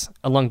sources,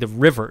 along the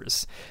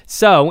rivers.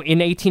 So,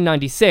 in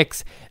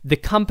 1896, the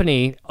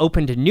company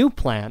opened a new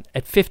plant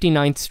at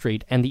 59th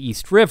Street and the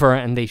East River,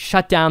 and they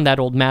shut down that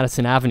old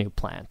Madison Avenue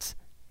plant.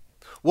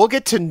 We'll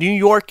get to New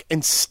York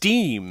and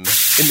steam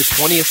in the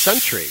 20th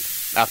century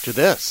after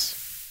this.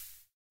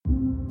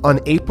 On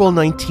April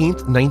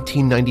 19th,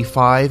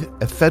 1995,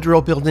 a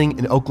federal building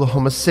in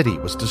Oklahoma City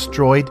was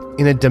destroyed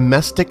in a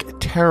domestic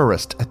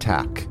terrorist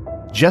attack.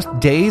 Just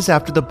days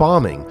after the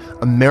bombing,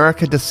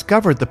 America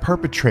discovered the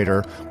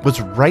perpetrator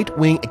was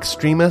right-wing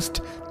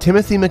extremist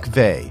Timothy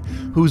McVeigh,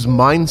 whose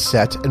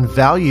mindset and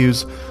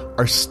values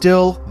are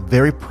still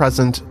very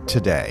present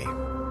today.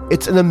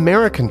 It's an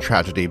American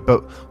tragedy,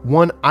 but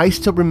one I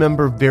still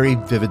remember very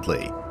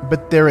vividly.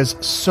 But there is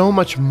so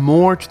much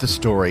more to the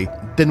story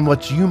than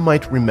what you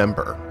might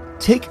remember.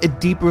 Take a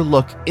deeper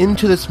look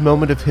into this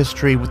moment of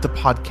history with the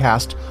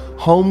podcast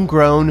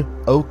Homegrown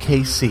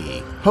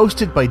OKC,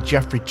 hosted by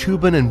Jeffrey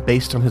Toobin and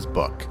based on his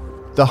book.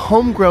 The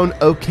Homegrown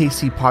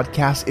OKC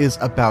podcast is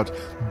about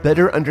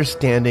better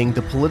understanding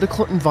the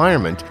political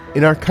environment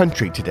in our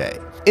country today.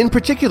 In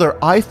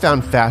particular, I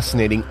found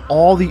fascinating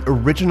all the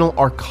original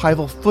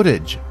archival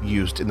footage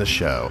used in the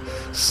show,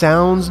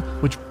 sounds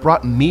which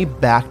brought me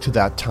back to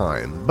that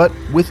time, but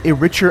with a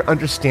richer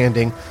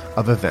understanding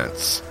of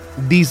events.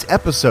 These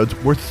episodes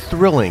were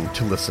thrilling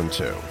to listen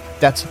to.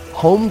 That's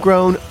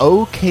Homegrown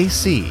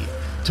OKC.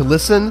 To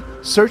listen,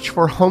 search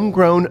for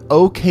Homegrown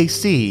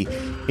OKC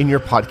in your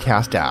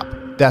podcast app.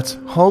 That's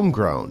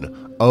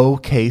Homegrown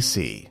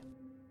OKC.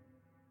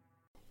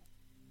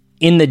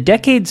 In the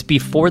decades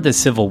before the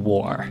Civil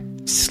War,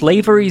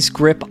 slavery's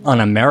grip on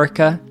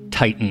America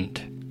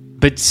tightened.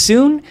 But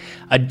soon,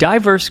 a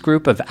diverse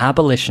group of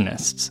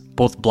abolitionists,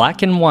 both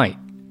black and white,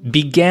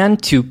 began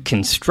to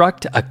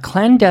construct a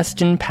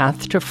clandestine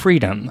path to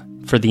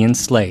freedom for the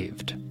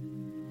enslaved.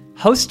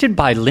 Hosted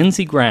by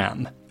Lindsey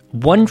Graham,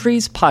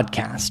 Wondery's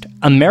podcast,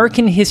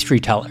 American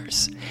History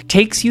Tellers,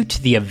 takes you to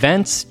the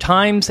events,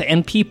 times,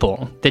 and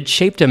people that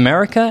shaped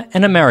America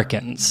and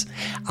Americans,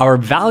 our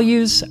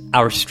values,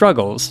 our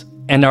struggles,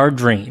 and our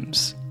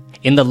dreams.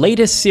 In the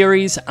latest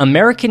series,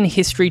 American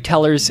History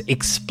Tellers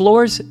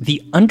explores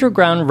the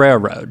Underground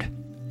Railroad,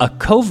 a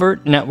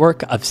covert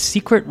network of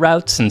secret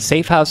routes and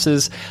safe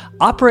houses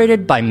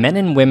operated by men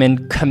and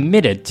women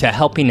committed to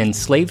helping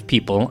enslaved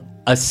people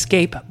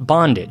escape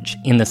bondage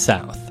in the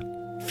South.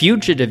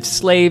 Fugitive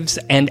slaves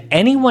and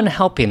anyone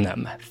helping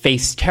them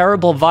face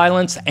terrible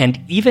violence and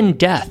even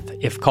death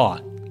if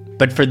caught.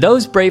 But for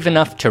those brave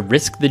enough to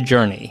risk the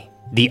journey,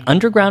 the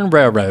Underground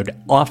Railroad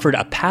offered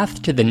a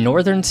path to the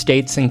northern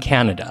states and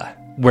Canada,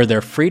 where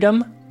their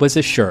freedom was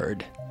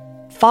assured.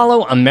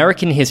 Follow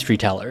American History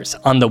Tellers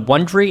on the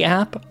Wondery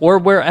app or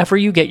wherever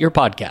you get your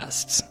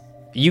podcasts.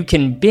 You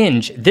can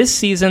binge this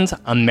season's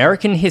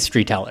American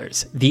History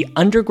Tellers, The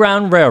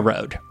Underground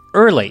Railroad,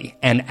 early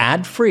and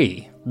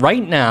ad-free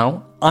right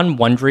now on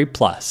Wondery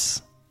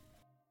Plus.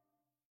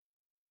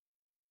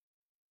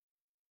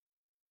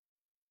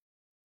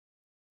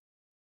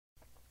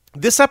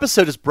 This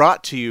episode is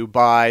brought to you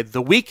by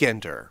The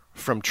Weekender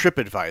from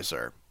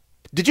TripAdvisor.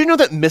 Did you know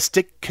that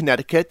Mystic,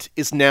 Connecticut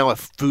is now a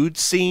food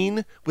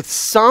scene with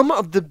some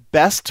of the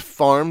best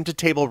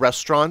farm-to-table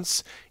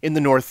restaurants in the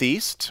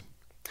Northeast?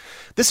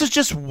 This is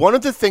just one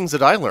of the things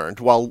that I learned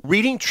while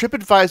reading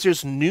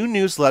TripAdvisor's new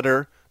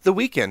newsletter, The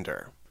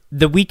Weekender.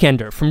 The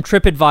Weekender from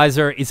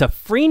TripAdvisor is a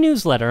free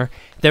newsletter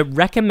that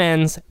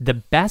recommends the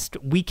best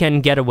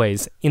weekend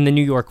getaways in the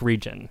New York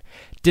region.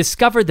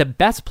 Discover the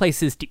best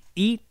places to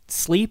eat,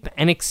 sleep,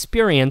 and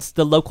experience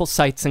the local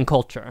sights and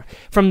culture,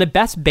 from the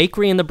best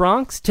bakery in the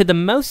Bronx to the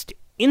most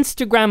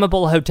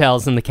Instagrammable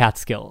hotels in the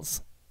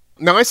Catskills.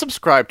 Now, I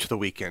subscribe to The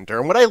Weekender,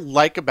 and what I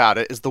like about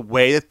it is the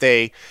way that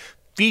they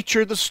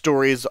feature the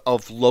stories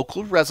of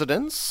local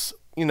residents,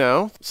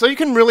 so you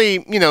can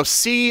really,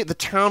 see the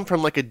town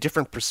from like a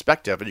different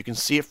perspective, and you can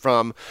see it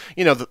from,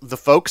 the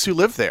folks who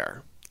live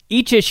there.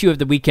 Each issue of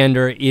The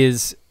Weekender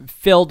is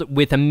filled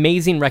with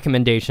amazing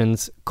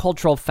recommendations,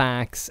 cultural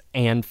facts,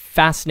 and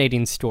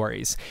fascinating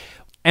stories.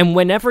 And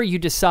whenever you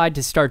decide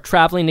to start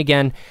traveling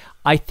again,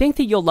 I think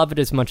that you'll love it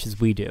as much as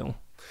we do.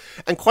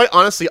 And quite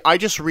honestly, I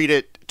just read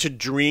it to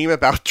dream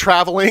about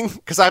traveling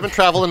because I haven't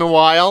traveled in a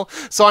while.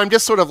 So I'm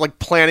just sort of like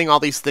planning all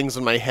these things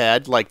in my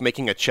head, like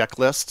making a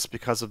checklist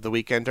because of The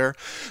Weekender.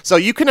 So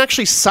you can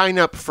actually sign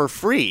up for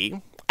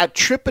free at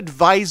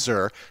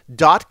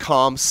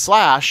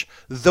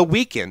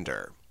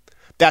tripadvisor.com/theweekender.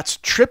 That's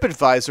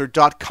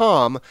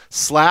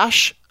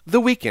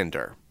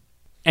tripadvisor.com/theweekender.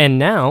 And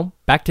now,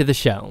 back to the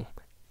show.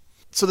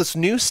 So this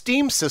new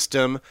Steam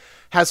system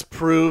has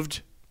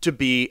proved to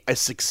be a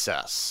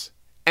success.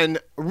 And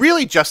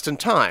really just in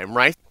time,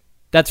 right?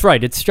 That's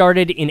right. It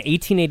started in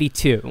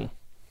 1882.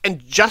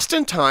 And just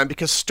in time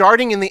because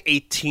starting in the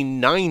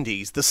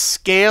 1890s, the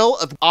scale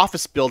of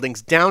office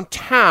buildings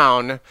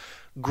downtown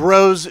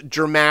grows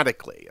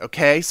dramatically,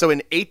 okay? So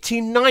in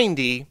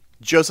 1890,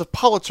 Joseph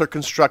Pulitzer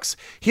constructs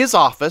his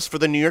office for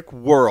the New York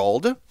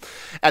World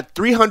at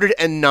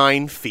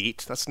 309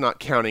 feet. That's not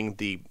counting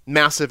the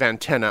massive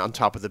antenna on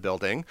top of the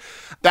building.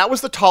 That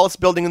was the tallest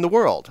building in the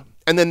world.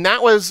 And then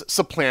that was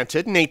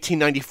supplanted in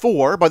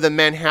 1894 by the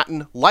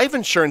Manhattan Life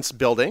Insurance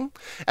Building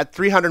at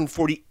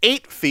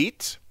 348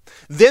 feet.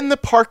 Then the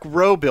Park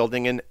Row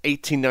Building in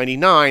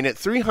 1899 at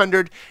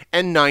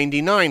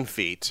 399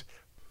 feet.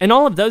 And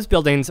all of those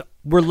buildings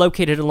were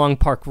located along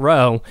Park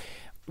Row,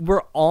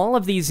 Were all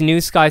of these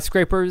new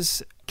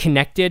skyscrapers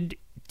connected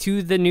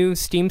to the new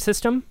steam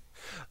system?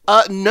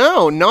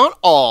 No, not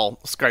all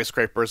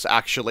skyscrapers,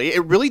 actually.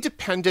 It really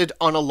depended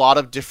on a lot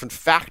of different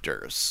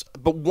factors.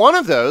 But one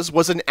of those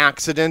was an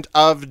accident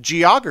of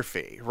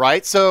geography,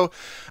 right? So,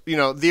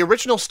 the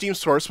original steam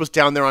source was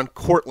down there on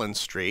Cortlandt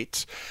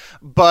Street.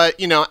 But,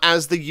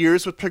 as the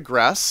years would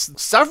progress,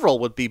 several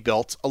would be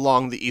built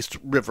along the East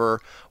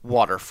River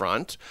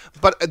waterfront.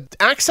 But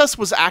access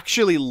was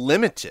actually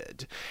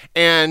limited.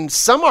 And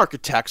some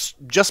architects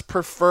just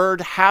preferred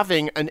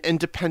having an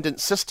independent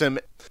system.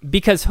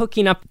 Because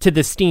hooking up to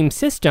the steam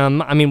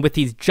system, with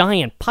these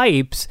giant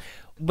pipes,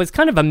 was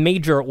kind of a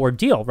major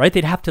ordeal, right?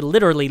 They'd have to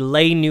literally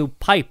lay new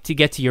pipe to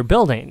get to your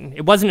building.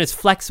 It wasn't as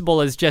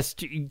flexible as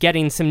just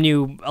getting some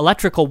new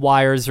electrical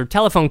wires or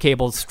telephone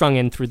cables strung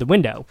in through the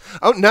window.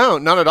 Oh, no,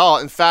 not at all.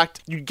 In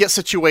fact, you get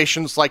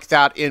situations like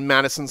that in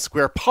Madison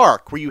Square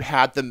Park, where you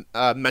had the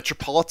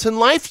Metropolitan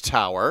Life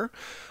Tower,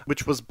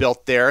 which was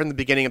built there in the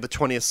beginning of the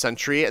 20th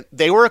century.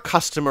 They were a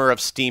customer of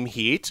steam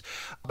heat,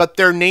 but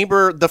their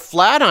neighbor, the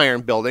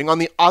Flatiron Building, on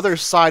the other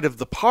side of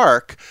the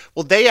park,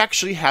 well, they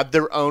actually had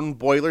their own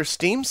boiler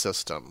steam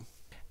system.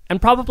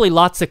 And probably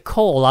lots of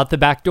coal out the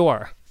back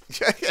door.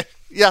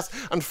 Yes,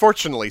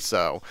 unfortunately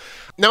so.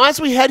 Now, as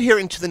we head here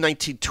into the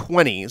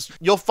 1920s,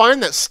 you'll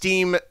find that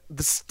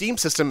the steam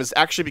system is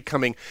actually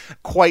becoming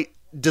quite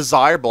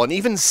desirable and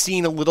even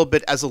seen a little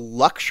bit as a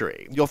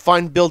luxury. You'll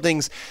find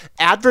buildings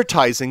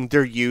advertising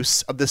their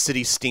use of the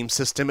city's steam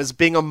system as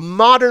being a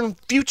modern,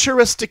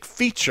 futuristic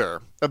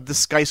feature of the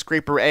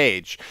skyscraper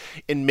age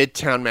in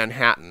Midtown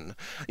Manhattan.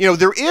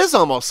 There is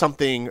almost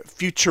something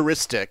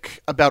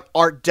futuristic about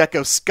Art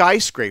Deco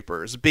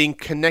skyscrapers being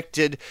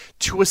connected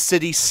to a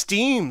city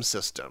steam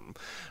system,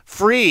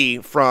 free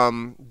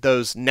from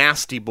those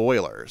nasty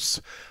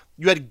boilers.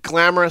 You had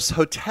glamorous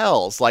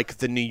hotels like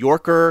the New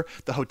Yorker,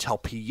 the Hotel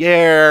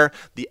Pierre,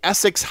 the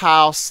Essex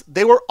House.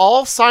 They were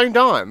all signed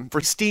on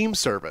for steam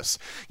service.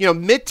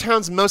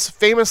 Midtown's most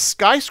famous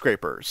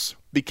skyscrapers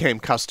became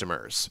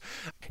customers.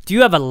 Do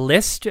you have a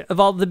list of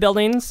all the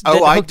buildings that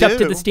hooked up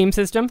to the steam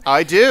system?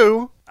 I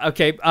do.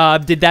 Okay,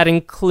 did that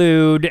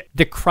include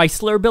the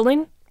Chrysler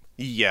Building?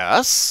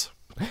 Yes.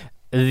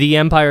 The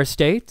Empire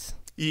State?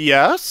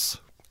 Yes.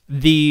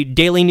 The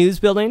Daily News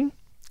Building?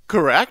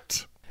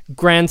 Correct.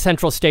 Grand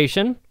Central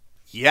Station?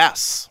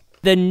 Yes.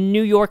 The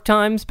New York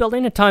Times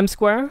Building at Times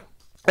Square?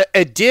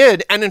 It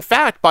did. And in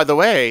fact, by the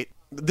way,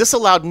 this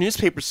allowed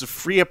newspapers to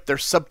free up their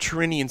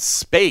subterranean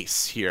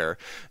space here,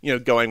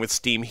 going with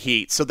steam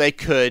heat, so they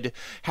could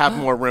have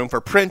more room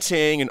for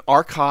printing and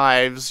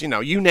archives,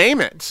 you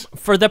name it.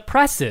 For the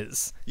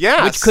presses.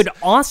 Yes. Which could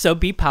also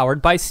be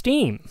powered by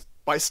steam.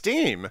 By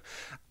steam.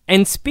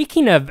 And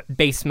speaking of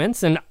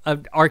basements and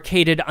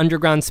arcaded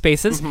underground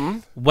spaces,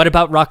 what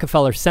about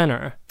Rockefeller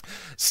Center?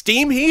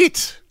 Steam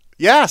heat.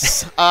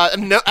 Yes.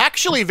 No,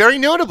 actually, very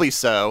notably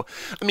so.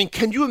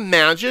 Can you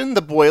imagine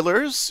the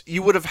boilers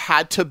you would have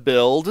had to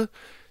build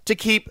to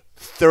keep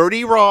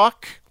 30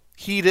 Rock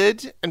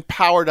heated and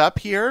powered up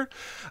here?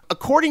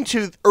 According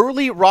to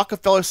early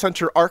Rockefeller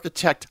Center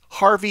architect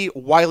Harvey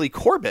Wiley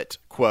Corbett,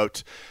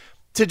 quote,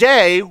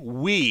 "Today,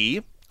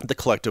 the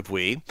collective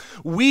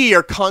we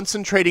are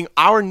concentrating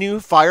our new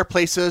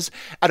fireplaces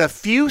at a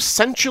few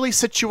centrally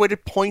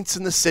situated points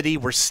in the city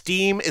where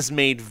steam is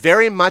made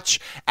very much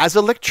as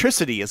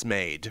electricity is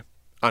made,"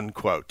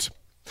 unquote.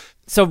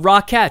 So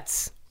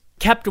Rockettes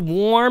kept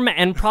warm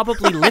and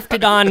probably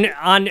lifted on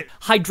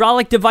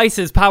hydraulic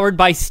devices powered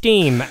by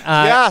steam.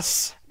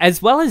 Yes.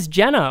 As well as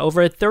Jenna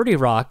over at 30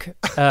 Rock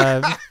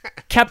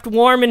kept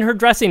warm in her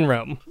dressing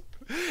room.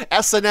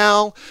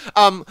 SNL.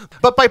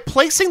 But by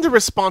placing the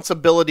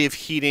responsibility of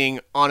heating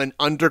on an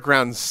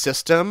underground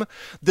system,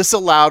 this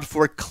allowed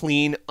for a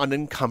clean,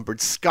 unencumbered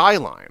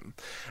skyline.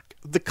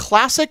 The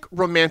classic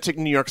romantic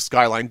New York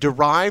skyline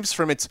derives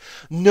from its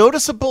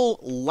noticeable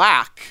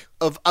lack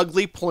of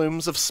ugly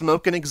plumes of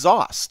smoke and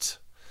exhaust.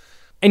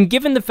 And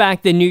given the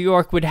fact that New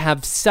York would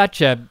have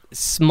such a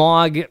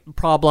smog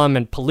problem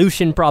and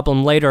pollution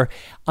problem later,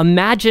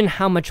 imagine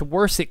how much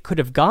worse it could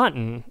have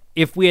gotten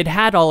if we had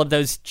had all of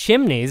those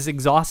chimneys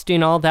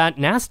exhausting all that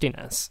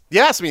nastiness.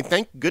 Yes,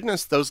 thank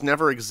goodness those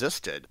never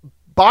existed.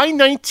 By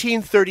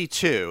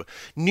 1932,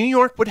 New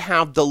York would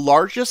have the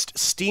largest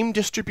steam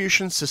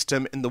distribution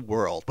system in the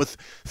world, with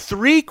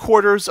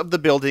 3/4 of the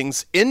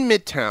buildings in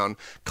Midtown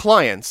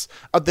clients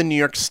of the New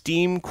York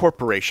Steam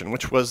Corporation,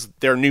 which was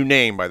their new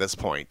name by this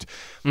point.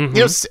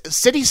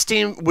 City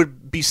steam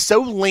would be so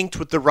linked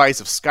with the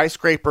rise of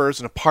skyscrapers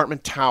and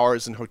apartment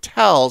towers and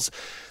hotels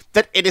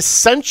that it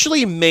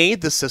essentially made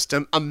the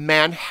system a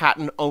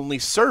Manhattan-only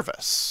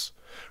service.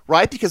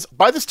 Right? Because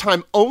by this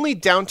time, only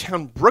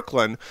downtown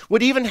Brooklyn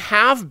would even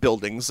have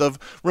buildings of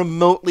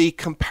remotely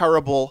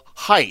comparable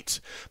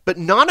height, but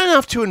not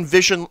enough to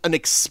envision an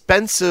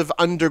expensive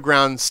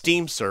underground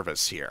steam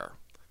service here.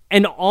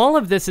 And all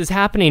of this is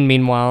happening,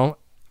 meanwhile,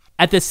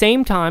 at the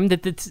same time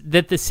that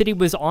the city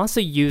was also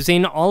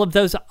using all of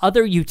those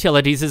other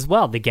utilities as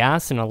well, the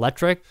gas and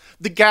electric.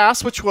 The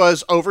gas, which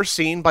was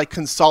overseen by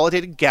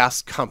Consolidated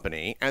Gas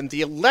Company, and the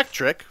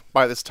electric,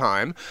 by this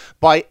time,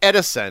 by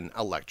Edison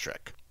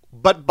Electric.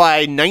 But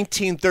by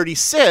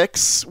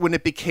 1936, when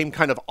it became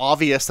kind of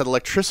obvious that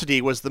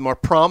electricity was the more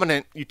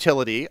prominent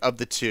utility of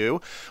the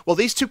two, well,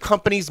 these two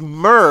companies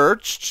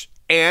merged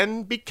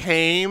and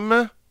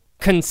became...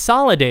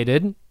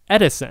 Consolidated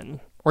Edison,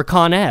 or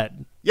Con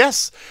Ed.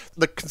 Yes,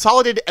 the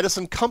Consolidated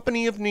Edison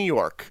Company of New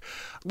York,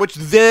 which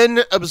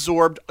then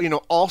absorbed,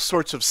 all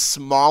sorts of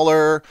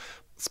smaller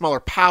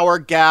power,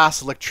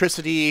 gas,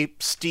 electricity,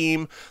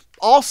 steam,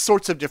 all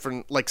sorts of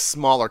different,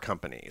 smaller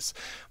companies.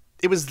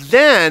 It was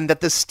then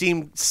that the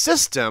steam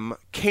system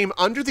came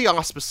under the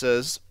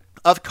auspices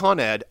of Con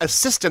Ed, a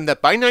system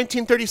that by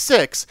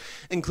 1936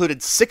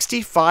 included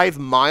 65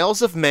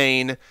 miles of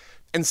main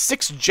and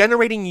 6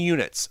 generating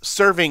units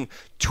serving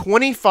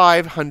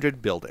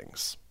 2,500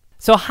 buildings.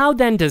 So how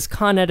then does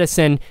Con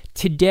Edison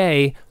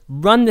today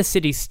run the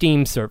city's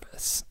steam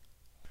service?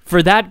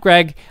 For that,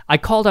 Greg, I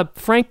called up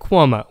Frank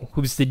Cuomo,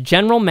 who's the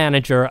general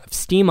manager of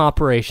steam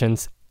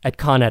operations at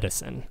Con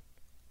Edison.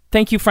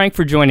 Thank you, Frank,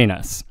 for joining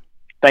us.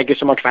 Thank you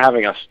so much for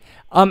having us.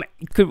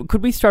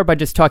 Could we start by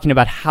just talking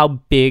about how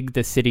big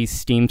the city's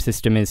steam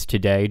system is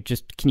today?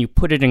 Just can you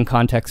put it in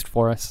context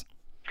for us?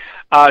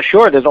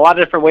 Sure. There's a lot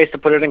of different ways to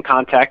put it in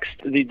context.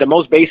 The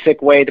most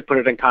basic way to put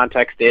it in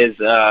context is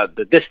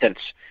the distance.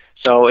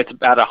 So it's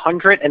about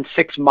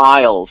 106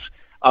 miles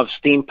of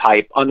steam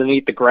pipe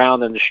underneath the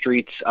ground in the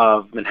streets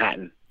of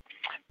Manhattan.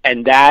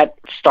 And that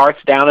starts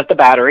down at the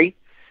Battery,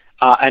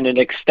 and it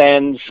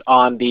extends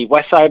on the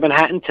west side of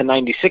Manhattan to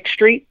 96th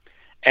Street,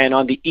 and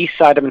on the east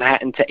side of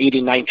Manhattan to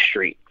 89th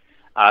Street.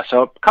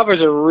 So it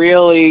covers a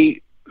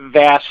really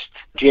vast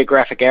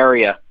geographic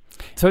area.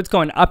 So it's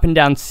going up and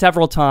down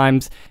several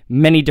times,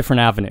 many different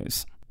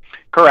avenues.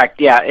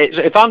 Correct, yeah.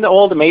 It's on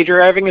all the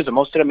major avenues, or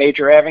most of the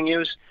major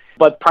avenues,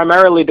 but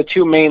primarily the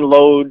two main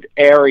load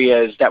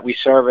areas that we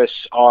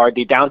service are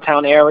the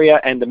downtown area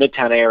and the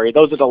midtown area.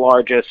 Those are the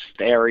largest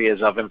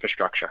areas of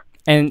infrastructure.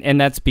 And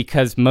that's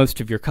because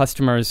most of your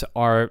customers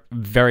are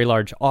very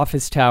large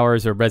office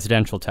towers or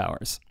residential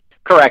towers.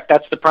 Correct.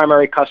 That's the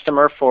primary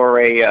customer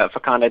for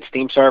Con Ed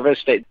steam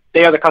service.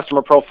 They are the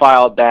customer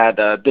profile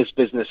that this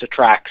business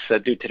attracts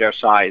due to their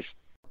size.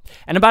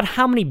 And about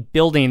how many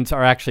buildings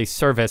are actually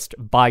serviced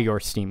by your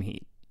steam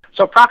heat?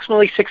 So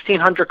approximately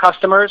 1,600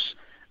 customers,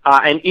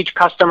 and each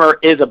customer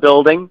is a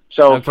building.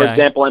 So, okay. For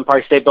example,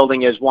 Empire State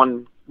Building is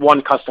one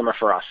customer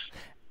for us.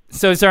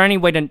 So is there any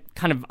way to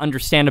kind of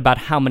understand about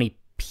how many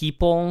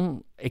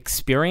people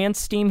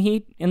experience steam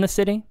heat in the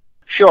city?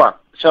 Sure.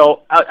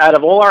 So out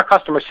of all our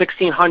customers,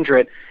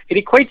 1,600,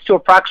 it equates to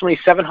approximately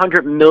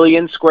 700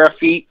 million square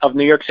feet of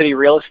New York City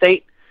real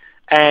estate.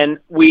 And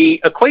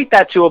we equate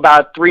that to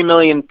about 3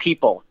 million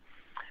people.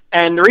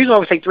 And the reason why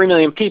we say 3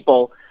 million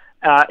people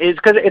is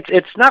because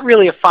it's not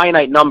really a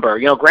finite number.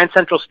 Grand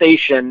Central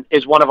Station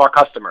is one of our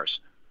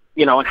customers.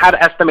 And how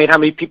to estimate how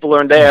many people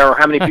are in there or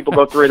how many people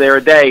go through there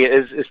a day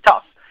is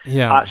tough.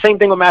 Yeah. Same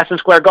thing with Madison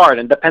Square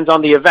Garden. Depends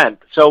on the event.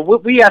 So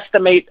what we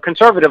estimate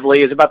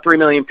conservatively is about 3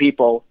 million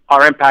people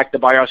are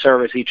impacted by our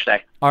service each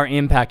day. Are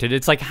impacted.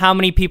 It's like how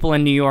many people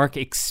in New York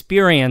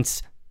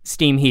experience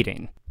steam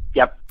heating?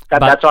 Yep.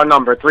 That's our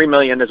number. 3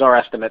 million is our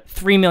estimate.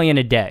 3 million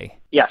a day.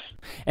 Yes.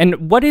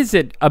 And what is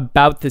it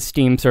about the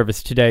steam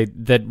service today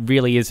that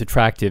really is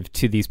attractive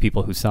to these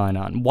people who sign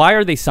on? Why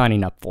are they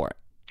signing up for it?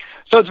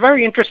 So it's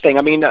very interesting.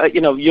 I mean, I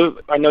know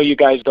you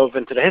guys dove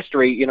into the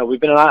history.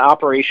 We've been in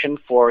operation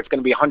for, it's going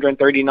to be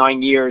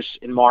 139 years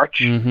in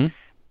March. Mm-hmm.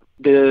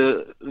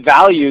 The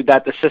value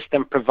that the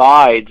system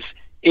provides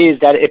is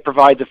that it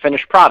provides a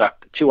finished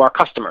product to our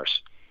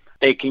customers.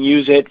 They can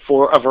use it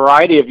for a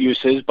variety of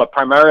uses, but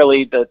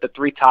primarily the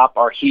three top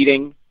are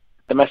heating,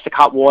 domestic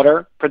hot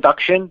water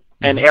production,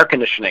 and air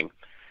conditioning.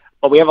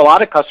 But we have a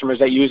lot of customers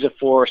that use it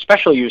for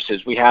special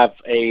uses. We have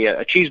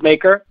a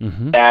cheesemaker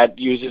that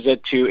uses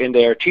it in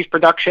their cheese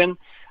production.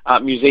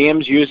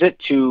 Museums use it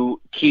to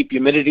keep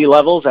humidity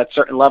levels at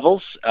certain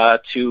levels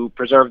to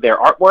preserve their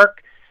artwork.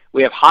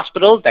 We have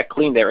hospitals that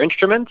clean their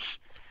instruments.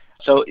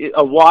 So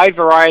a wide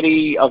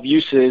variety of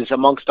uses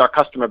amongst our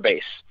customer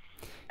base.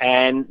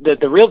 And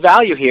the real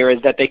value here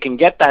is that they can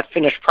get that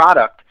finished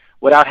product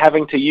without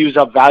having to use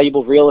up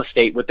valuable real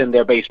estate within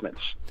their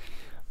basements.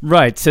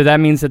 Right, so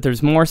that means that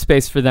there's more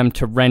space for them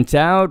to rent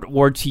out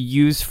or to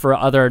use for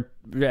other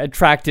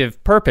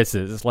attractive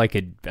purposes, like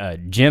a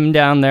gym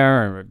down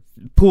there, or a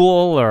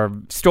pool, or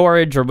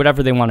storage, or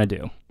whatever they want to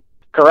do.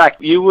 Correct.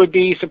 You would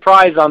be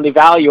surprised on the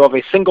value of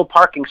a single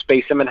parking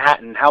space in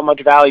Manhattan, how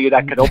much value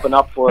that could open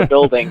up for a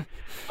building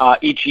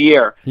each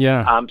year.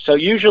 Yeah. So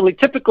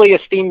typically a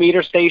steam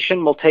meter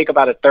station will take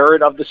about a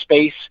third of the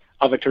space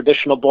of a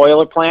traditional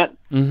boiler plant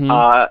in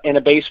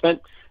a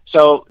basement.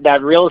 So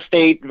that real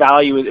estate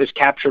value is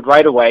captured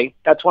right away.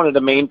 That's one of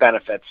the main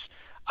benefits.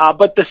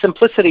 But the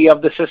simplicity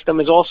of the system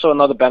is also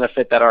another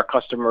benefit that our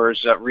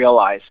customers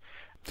realize.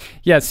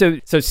 Yeah, so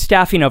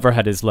staffing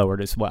overhead is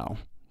lowered as well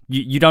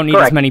You don't need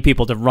as many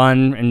people to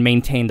run and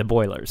maintain the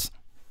boilers.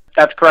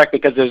 That's correct,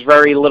 because there's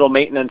very little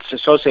maintenance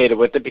associated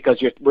with it,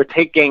 because we're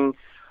taking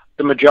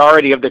the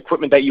majority of the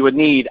equipment that you would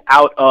need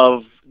out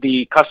of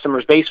the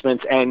customer's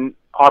basements, and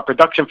our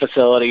production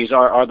facilities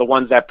are the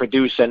ones that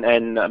produce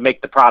and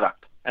make the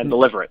product and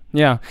deliver it.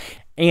 Yeah.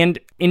 And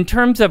in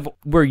terms of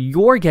where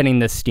you're getting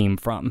this steam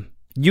from,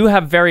 you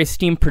have various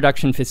steam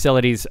production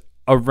facilities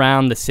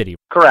around the city.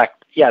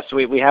 Correct. Yes,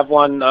 we have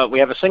one. We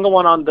have a single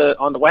one on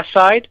the west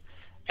side,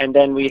 and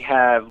then we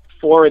have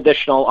 4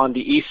 additional on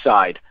the east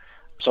side.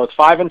 So it's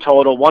 5 in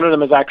total. One of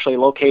them is actually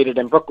located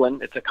in Brooklyn.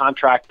 It's a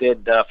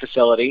contracted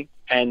facility,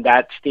 and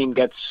that steam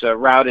gets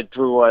routed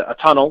through a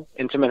tunnel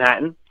into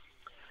Manhattan.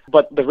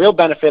 But the real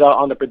benefit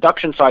on the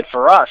production side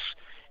for us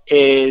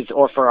is,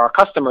 or for our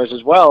customers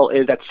as well,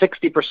 is that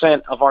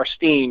 60% of our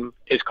steam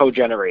is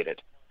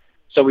co-generated.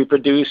 So we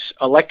produce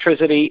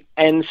electricity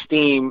and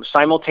steam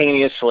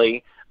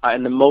simultaneously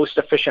in the most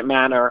efficient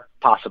manner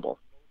possible.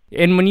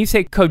 And when you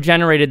say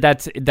co-generated,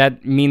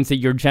 that means that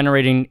you're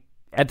generating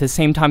at the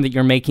same time that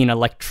you're making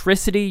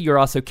electricity, you're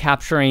also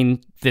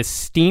capturing the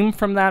steam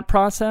from that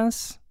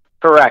process?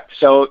 Correct.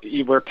 So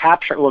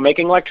we're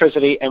making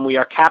electricity, and we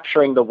are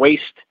capturing the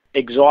waste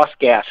exhaust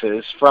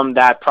gases from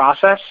that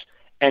process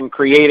and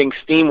creating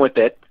steam with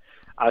it.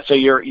 So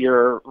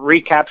you're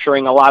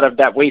recapturing a lot of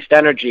that waste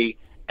energy,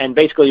 and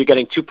basically you're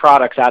getting 2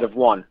 products out of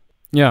one.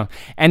 Yeah.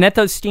 And at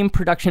those steam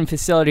production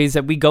facilities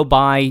that we go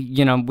by,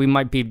 we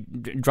might be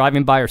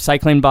driving by or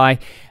cycling by,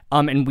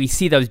 and we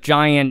see those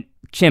giant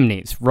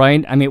chimneys,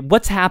 right? I mean,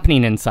 what's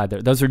happening inside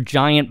there? Those are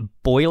giant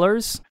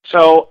boilers?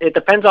 So it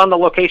depends on the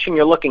location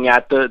you're looking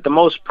at. The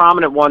most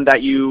prominent one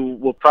that you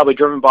will probably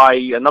driven by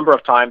a number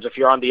of times if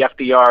you're on the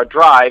FDR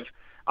Drive,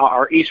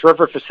 our East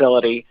River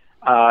facility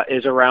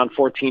is around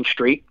 14th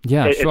Street.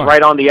 Yeah, It's sure.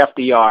 right on the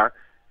FDR.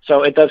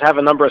 So it does have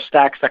a number of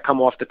stacks that come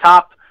off the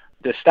top.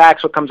 The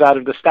stacks, what comes out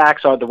of the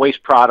stacks are the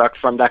waste product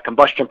from that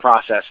combustion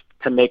process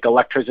to make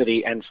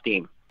electricity and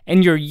steam.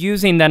 And you're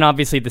using then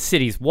obviously the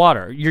city's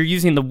water. You're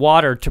using the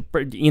water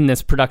in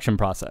this production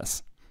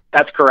process.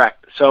 That's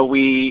correct. So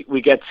we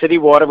get city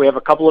water. We have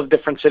a couple of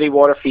different city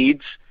water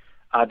feeds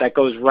that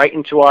goes right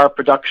into our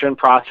production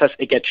process.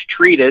 It gets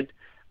treated.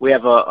 We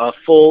have a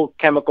full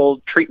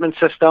chemical treatment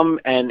system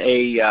and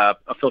a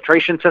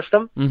filtration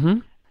system. Mm-hmm.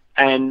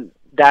 And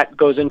that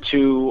goes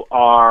into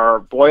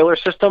our boiler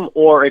system,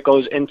 or it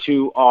goes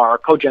into our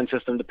cogen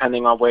system,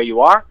 depending on where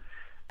you are.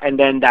 And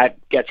then that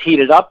gets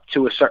heated up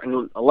to a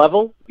certain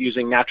level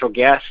using natural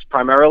gas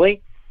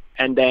primarily.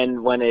 And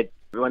then when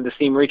the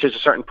steam reaches a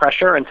certain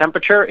pressure and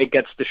temperature, it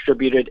gets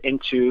distributed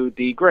into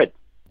the grid.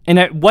 And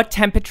at what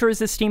temperature is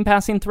this steam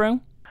passing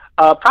through?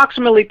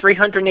 Approximately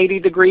 380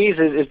 degrees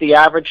is the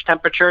average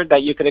temperature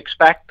that you could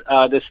expect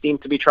the steam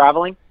to be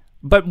traveling.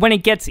 But when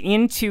it gets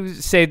into,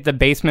 say, the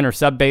basement or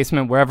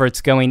sub-basement, wherever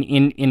it's going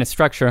in a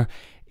structure,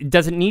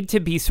 does it need to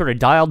be sort of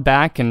dialed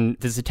back, and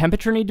does the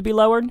temperature need to be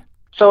lowered?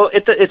 So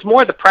it's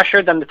more the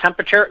pressure than the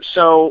temperature.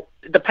 So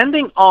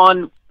depending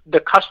on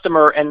the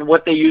customer and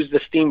what they use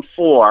the steam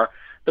for,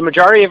 the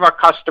majority of our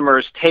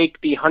customers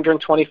take the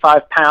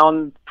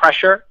 125-pound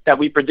pressure that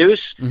we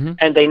produce, Mm-hmm.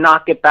 and they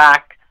knock it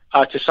back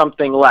to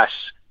something less,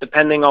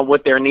 depending on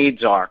what their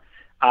needs are.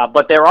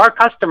 But there are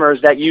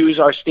customers that use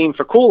our steam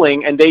for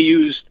cooling, and they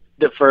use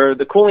for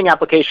the cooling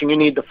application, you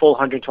need the full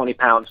 120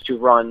 pounds to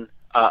run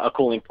a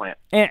cooling plant.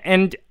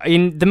 And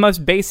in the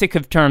most basic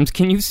of terms,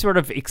 can you sort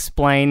of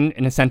explain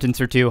in a sentence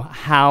or two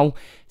how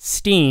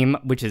steam,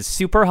 which is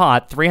super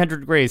hot, 300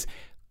 degrees,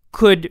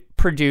 could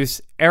produce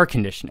air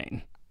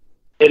conditioning?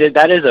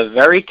 That is a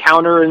very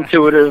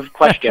counterintuitive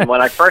question.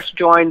 When I first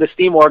joined the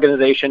steam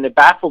organization, it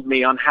baffled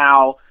me on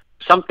how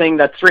something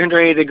that's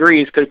 380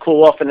 degrees could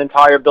cool off an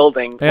entire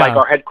building, like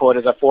our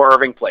headquarters at 4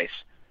 Irving Place.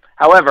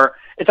 However,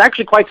 it's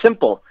actually quite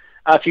simple.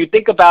 If you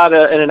think about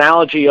an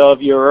analogy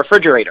of your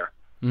refrigerator,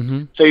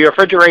 Mm-hmm. so your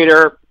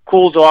refrigerator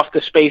cools off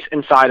the space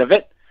inside of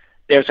it.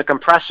 There's a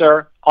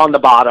compressor on the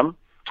bottom,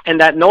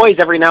 and that noise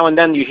every now and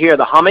then you hear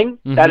the humming.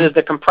 Mm-hmm. That is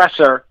the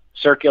compressor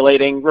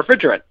circulating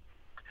refrigerant.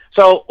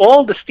 So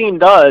all the steam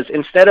does,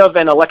 instead of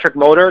an electric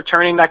motor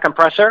turning that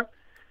compressor,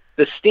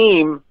 the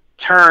steam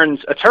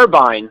turns a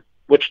turbine,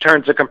 which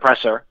turns the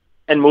compressor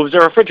and moves the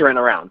refrigerant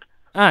around.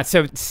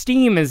 So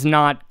steam is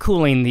not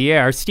cooling the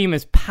air. Steam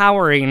is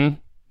powering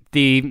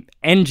the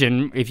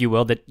engine, if you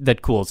will,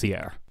 that cools the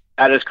air.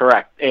 That is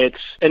correct. It's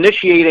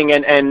initiating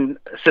and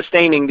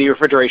sustaining the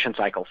refrigeration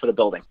cycle for the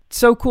building.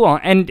 So cool.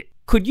 And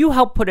could you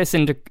help put this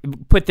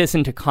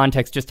into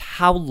context, just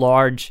how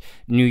large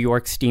New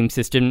York's steam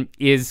system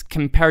is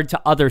compared to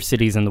other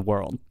cities in the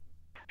world?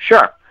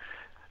 Sure.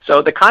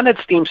 So the Con Ed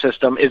steam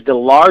system is the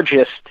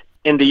largest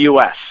in the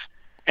U.S.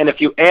 And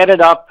if you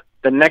added up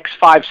the next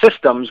 5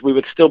 systems, we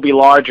would still be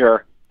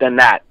larger than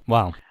that.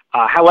 Wow.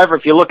 However,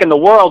 if you look in the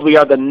world, we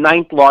are the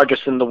 9th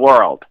largest in the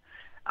world.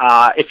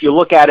 If you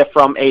look at it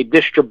from a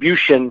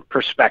distribution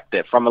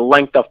perspective, from a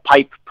length of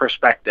pipe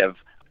perspective,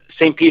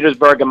 St.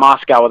 Petersburg and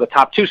Moscow are the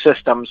top 2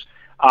 systems.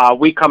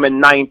 We come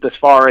in 9th as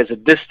far as a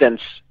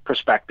distance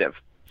perspective.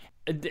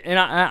 And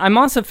I'm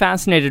also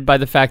fascinated by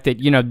the fact that,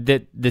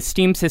 that the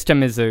steam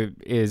system is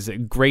a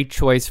great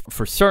choice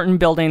for certain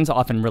buildings,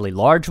 often really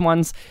large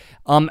ones,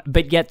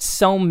 but yet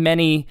so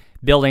many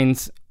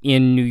buildings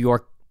in New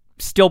York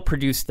still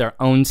produce their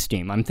own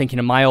steam. I'm thinking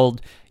of my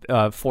old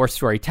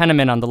 4-story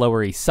tenement on the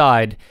Lower East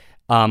Side,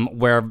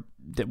 where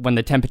when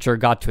the temperature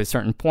got to a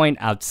certain point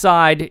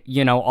outside,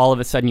 all of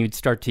a sudden you'd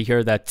start to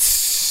hear that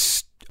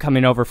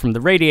coming over from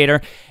the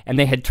radiator, and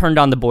they had turned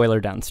on the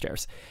boiler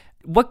downstairs.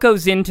 What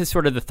goes into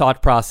sort of the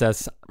thought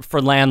process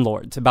for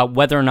landlords about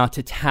whether or not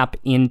to tap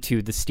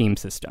into the steam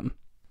system?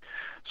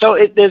 So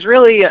there's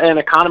really an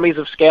economies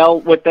of scale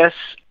with this.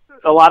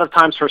 A lot of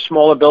times for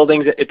smaller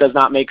buildings, it does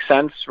not make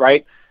sense,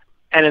 right?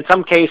 And in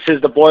some cases,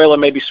 the boiler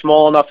may be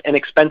small enough and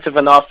expensive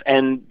enough,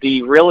 and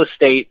the real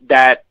estate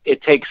that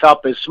it takes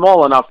up is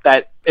small enough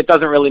that it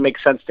doesn't really make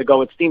sense to go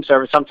with steam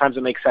service. Sometimes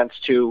it makes sense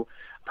to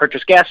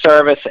purchase gas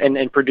service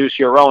and produce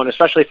your own,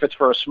 especially if it's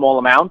for a small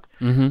amount.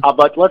 Mm-hmm.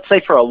 But let's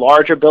say for a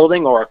larger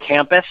building or a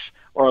campus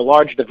or a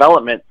large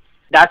development,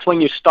 that's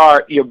when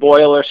your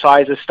boiler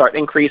sizes start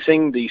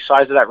increasing. The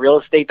size of that real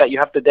estate that you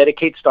have to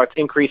dedicate starts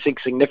increasing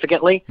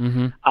significantly.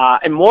 Mm-hmm.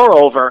 And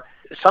moreover,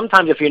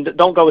 sometimes if you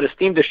don't go with a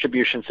steam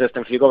distribution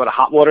system, if you go with a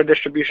hot water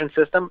distribution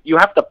system, you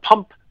have to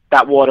pump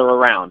that water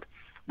around.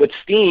 With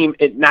steam,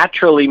 it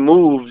naturally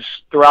moves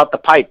throughout the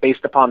pipe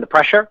based upon the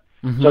pressure.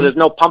 Mm-hmm. So there's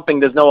no pumping,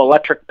 there's no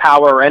electric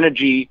power or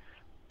energy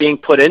being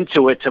put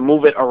into it to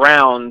move it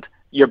around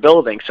your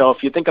building. So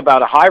if you think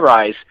about a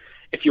high-rise,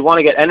 if you want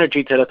to get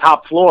energy to the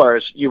top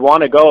floors, you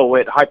want to go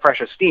with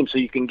high-pressure steam so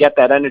you can get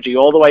that energy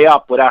all the way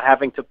up without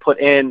having to put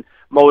in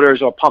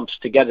motors or pumps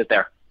to get it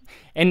there.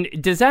 And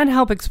does that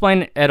help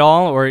explain at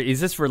all, or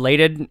is this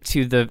related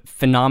to the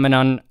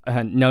phenomenon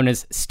known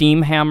as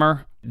steam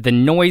hammer? The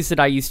noise that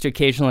I used to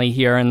occasionally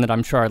hear, and that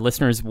I'm sure our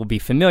listeners will be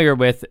familiar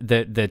with,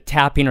 the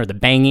tapping or the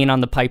banging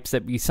on the pipes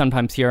that we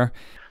sometimes hear?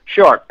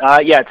 Sure.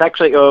 Yeah, it's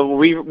actually,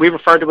 we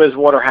refer to it as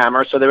water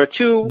hammer. So there are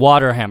two...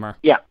 Water hammer.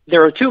 Yeah.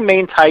 There are two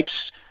main types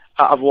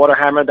of water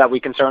hammer that we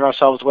concern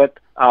ourselves with.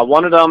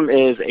 One of them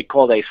is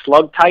called a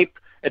slug type.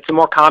 It's a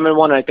more common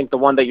one, and I think the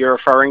one that you're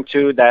referring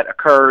to that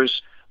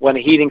occurs when a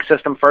heating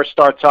system first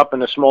starts up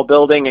in a small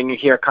building and you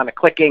hear kind of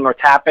clicking or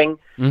tapping.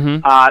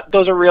 Mm-hmm.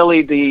 Those are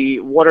really the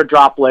water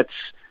droplets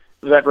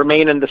that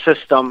remain in the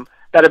system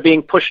that are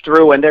being pushed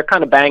through, and they're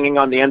kind of banging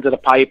on the ends of the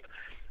pipe.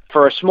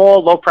 For a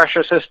small,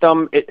 low-pressure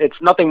system,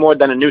 it's nothing more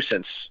than a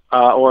nuisance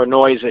or a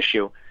noise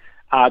issue.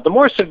 The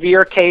more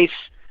severe case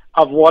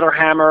of water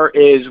hammer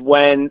is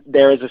when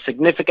there is a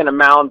significant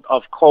amount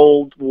of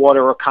cold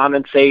water or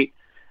condensate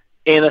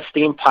in a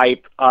steam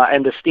pipe,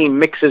 and the steam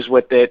mixes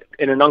with it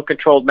in an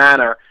uncontrolled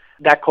manner.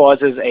 That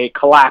causes a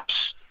collapse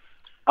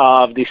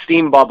of the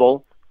steam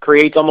bubble,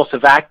 creates almost a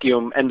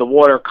vacuum, and the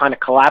water kind of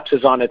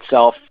collapses on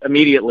itself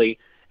immediately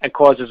and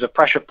causes a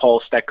pressure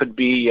pulse that could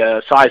be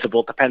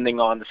sizable depending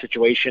on the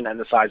situation and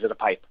the size of the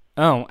pipe.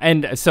 Oh,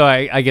 and so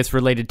I guess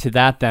related to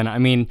that then, I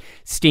mean,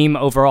 steam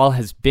overall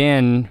has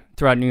been,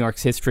 throughout New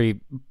York's history,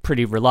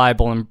 pretty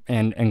reliable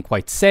and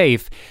quite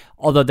safe,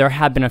 although there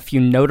have been a few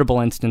notable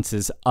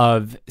instances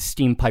of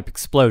steam pipe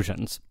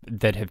explosions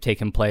that have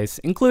taken place,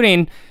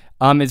 including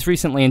as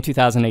recently in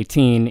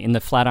 2018 in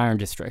the Flatiron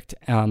District,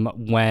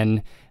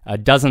 when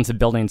dozens of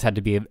buildings had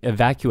to be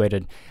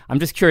evacuated. I'm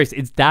just curious,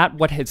 is that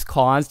what has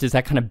caused, is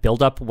that kind of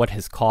buildup what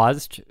has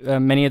caused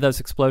many of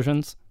those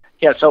explosions?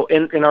 Yeah, so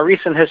in our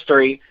recent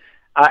history,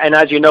 and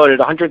as you noted,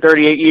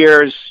 138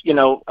 years,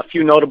 a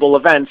few notable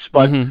events,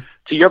 but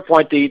to your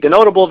point, the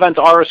notable events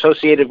are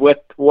associated with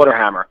water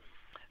hammer.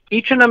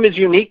 Each of them is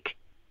unique.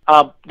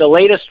 The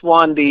latest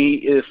one,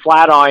 the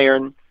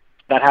Flatiron,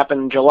 that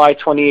happened in July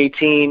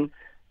 2018,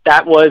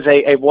 that was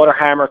a water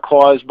hammer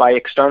caused by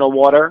external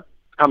water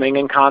coming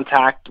in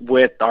contact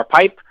with our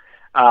pipe.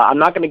 I'm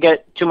not going to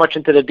get too much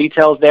into the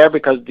details there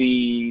because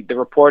the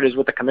report is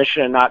with the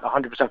commission and not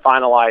 100%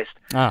 finalized.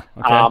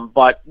 Okay.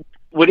 But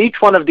with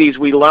each one of these,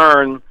 we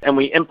learn and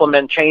we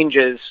implement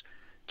changes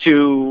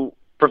to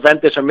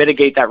prevent this or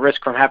mitigate that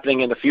risk from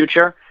happening in the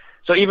future.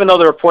 So even though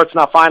the report's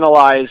not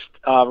finalized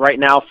right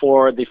now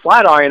for the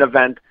Flatiron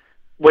event,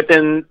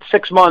 within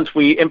 6 months,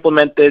 we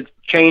implemented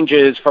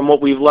changes from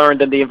what we've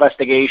learned in the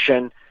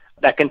investigation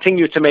that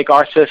continue to make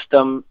our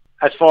system,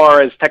 as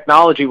far as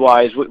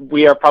technology-wise,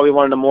 we are probably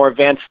one of the more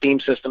advanced steam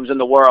systems in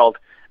the world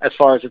as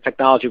far as the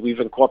technology we've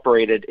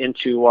incorporated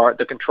into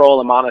the control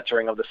and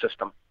monitoring of the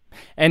system.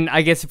 And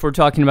I guess if we're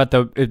talking about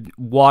the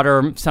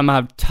water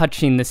somehow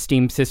touching the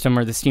steam system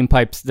or the steam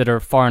pipes that are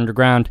far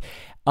underground,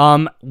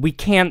 we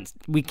can't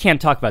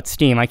talk about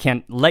steam. I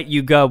can't let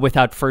you go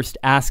without first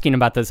asking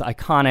about those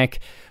iconic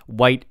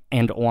white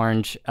and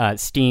orange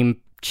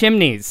steam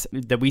chimneys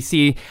that we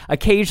see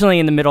occasionally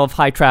in the middle of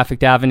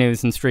high-trafficked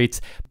avenues and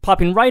streets,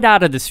 popping right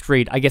out of the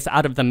street, I guess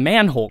out of the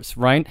manholes,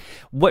 right?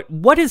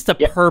 What is the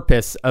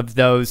purpose of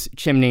those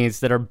chimneys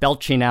that are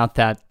belching out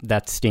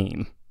that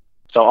steam?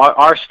 So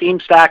our steam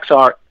stacks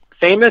are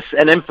famous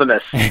and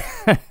infamous.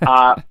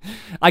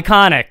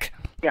 Iconic.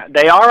 Yeah,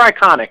 they are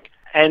iconic,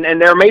 and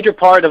they're a major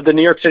part of the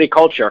New York City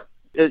culture.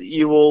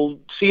 You will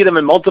see them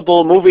in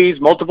multiple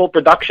movies, multiple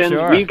productions.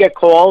 Sure. We get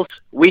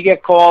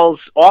calls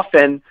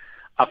often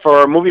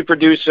for movie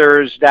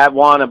producers that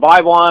want to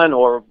buy one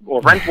or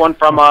rent one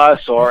from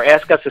us or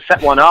ask us to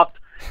set one up.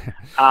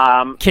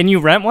 Can you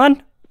rent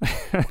one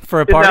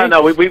for a party?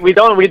 No, we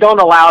don't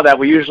allow that.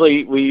 We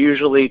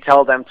usually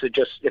tell them to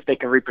just if they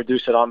can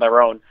reproduce it on their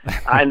own,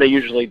 and they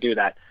usually do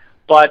that.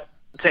 But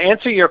to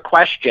answer your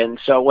question,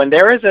 so when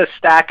there is a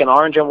stack, an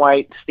orange and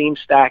white steam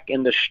stack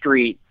in the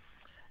street,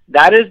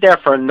 that is there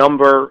for a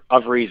number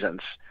of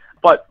reasons,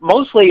 but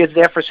mostly it's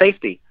there for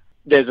safety.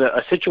 There's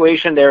a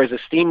situation, there is a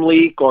steam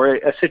leak or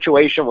a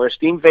situation where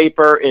steam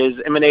vapor is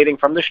emanating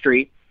from the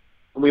street.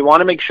 And we want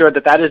to make sure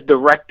that that is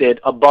directed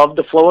above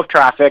the flow of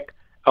traffic,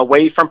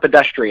 away from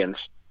pedestrians.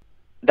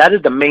 That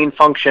is the main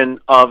function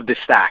of the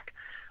stack.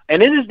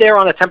 And it is there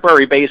on a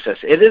temporary basis.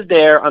 It is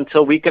there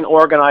until we can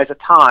organize a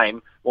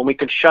time when we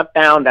can shut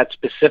down that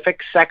specific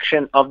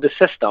section of the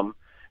system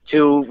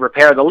to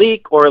repair the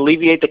leak or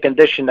alleviate the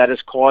condition that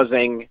is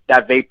causing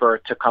that vapor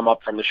to come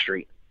up from the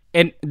street.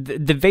 And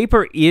the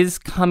vapor is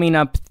coming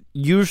up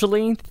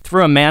usually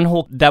through a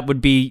manhole that would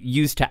be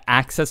used to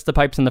access the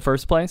pipes in the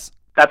first place?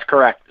 That's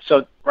correct.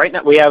 So right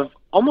now we have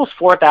almost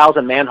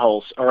 4,000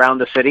 manholes around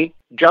the city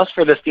just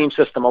for the steam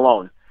system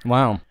alone.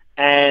 Wow.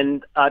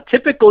 And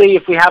typically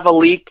if we have a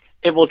leak,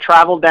 it will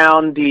travel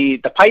down the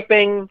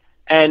piping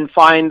and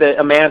find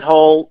a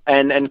manhole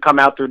and come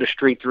out through the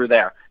street through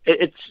there.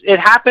 It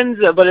happens,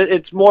 but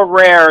it's more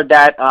rare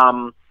that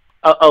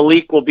a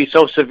leak will be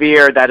so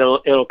severe that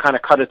it'll kind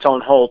of cut its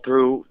own hole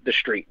through the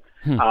street.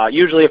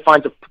 Usually it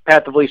finds a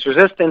path of least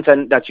resistance,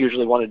 and that's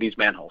usually one of these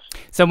manholes.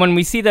 So when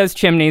we see those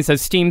chimneys,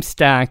 those steam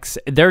stacks,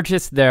 they're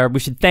just there. We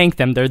should thank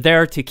them. They're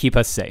there to keep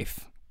us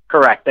safe.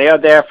 Correct. They are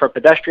there for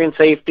pedestrian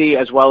safety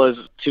as well as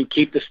to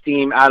keep the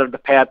steam out of the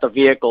path of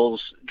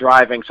vehicles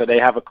driving so they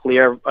have a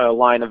clear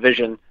line of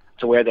vision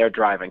to where they're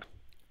driving.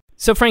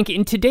 So Frank,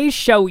 in today's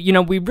show,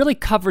 we really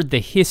covered the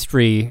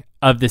history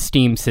of the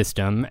steam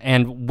system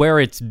and where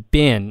it's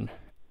been.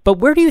 But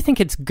where do you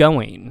think it's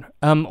going?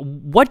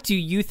 What do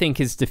you think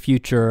is the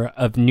future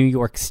of New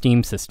York's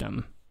steam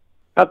system?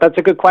 That's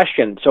a good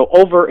question. So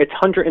over its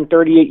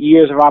 138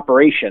 years of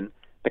operation,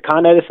 the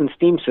Con Edison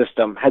steam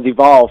system has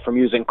evolved from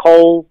using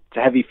coal to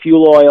heavy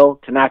fuel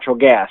oil to natural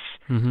gas.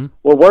 Mm-hmm.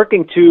 We're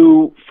working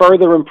to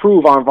further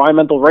improve our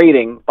environmental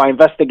rating by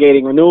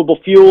investigating renewable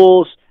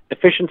fuels,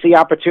 efficiency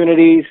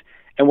opportunities,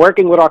 and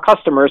working with our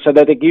customers so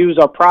that they can use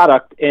our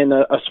product in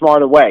a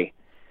smarter way.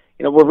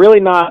 We're really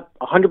not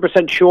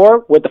 100%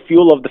 sure what the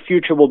fuel of the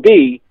future will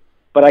be,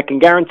 but I can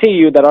guarantee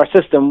you that our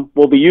system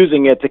will be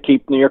using it to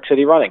keep New York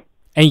City running.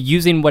 And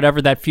using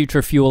whatever that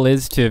future fuel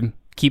is to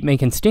keep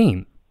making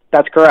steam.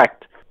 That's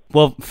correct.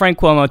 Well, Frank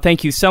Cuomo,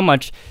 thank you so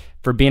much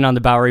for being on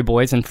the Bowery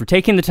Boys and for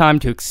taking the time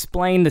to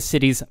explain the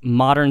city's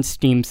modern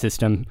steam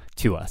system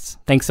to us.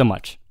 Thanks so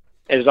much.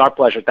 It is our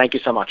pleasure. Thank you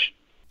so much.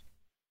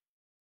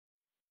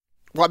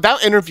 Well,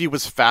 that interview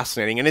was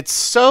fascinating, and it's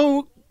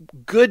so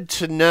good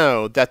to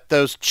know that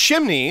those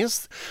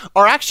chimneys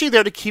are actually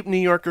there to keep New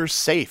Yorkers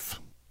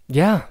safe.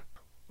 Yeah.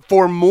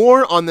 For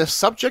more on this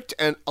subject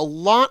and a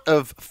lot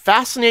of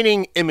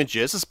fascinating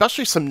images,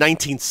 especially some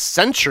 19th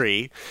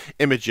century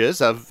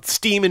images of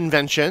steam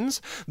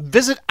inventions,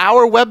 visit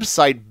our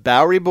website,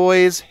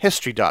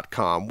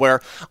 BoweryBoysHistory.com,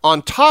 where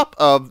on top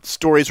of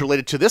stories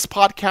related to this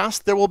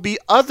podcast, there will be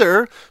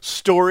other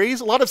stories,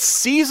 a lot of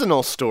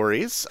seasonal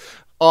stories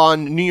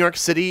on New York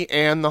City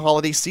and the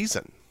holiday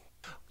season.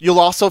 You'll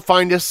also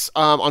find us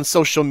on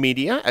social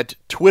media at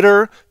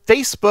Twitter,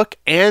 Facebook,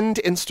 and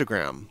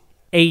Instagram.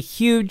 A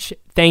huge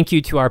thank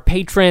you to our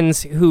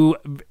patrons who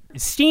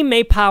steam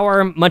may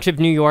power much of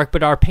New York,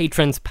 but our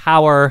patrons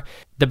power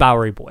the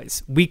Bowery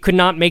Boys. We could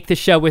not make the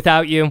show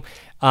without you.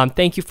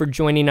 Thank you for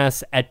joining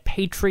us at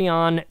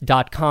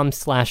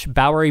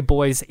patreon.com/Bowery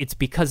Boys. It's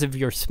because of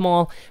your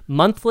small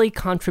monthly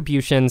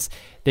contributions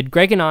that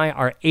Greg and I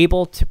are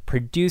able to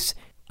produce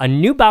a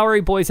new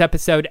Bowery Boys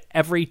episode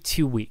every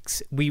 2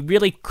 weeks. We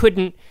really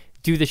couldn't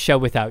do the show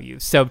without you.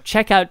 So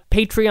check out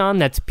Patreon,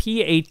 that's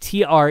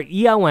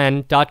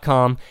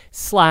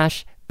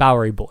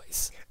patreon.com/Bowery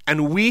Boys.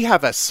 And we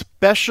have a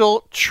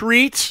special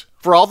treat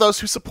for all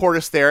those who support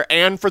us there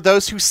and for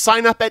those who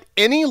sign up at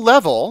any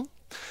level.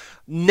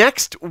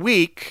 Next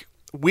week,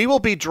 we will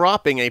be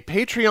dropping a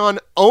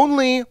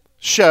Patreon-only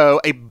show,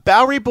 a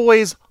Bowery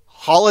Boys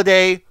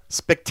Holiday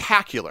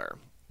Spectacular.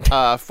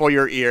 For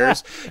your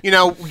ears.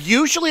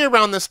 Usually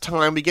around this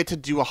time, we get to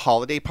do a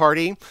holiday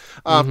party.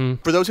 For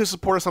those who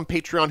support us on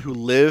Patreon who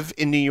live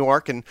in New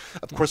York, and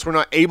of course we're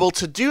not able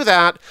to do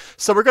that,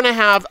 so we're going to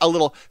have a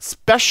little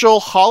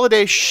special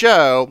holiday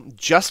show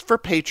just for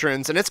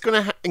patrons, and it's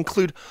going to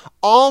include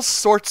all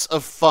sorts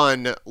of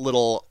fun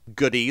little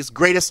goodies,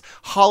 greatest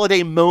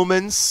holiday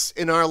moments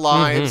in our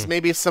lives,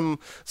 maybe some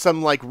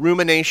like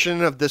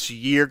rumination of this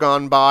year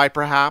gone by,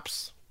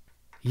 perhaps.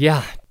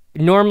 Yeah.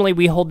 Normally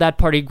we hold that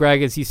party,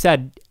 Greg, as you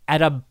said,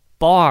 at a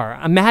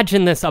bar.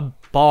 Imagine this, a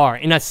bar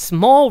in a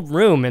small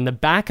room in the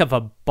back of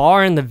a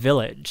bar in the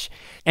village.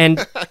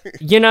 And,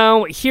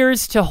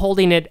 here's to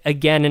holding it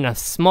again in a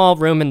small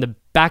room in the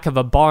back of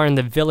a bar in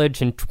the village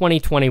in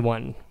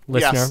 2021,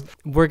 listener. Yes.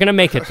 We're going to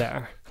make it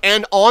there.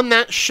 And on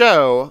that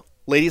show,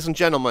 ladies and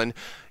gentlemen,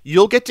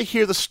 you'll get to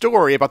hear the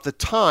story about the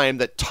time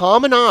that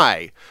Tom and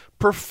I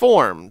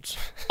performed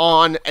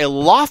on a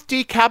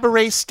lofty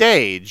cabaret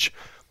stage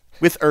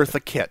with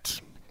Eartha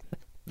Kitt.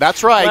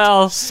 That's right,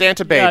 Well,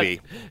 Santa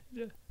Baby.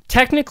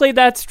 Technically,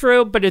 that's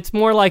true, but it's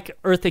more like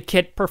Eartha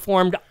Kitt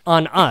performed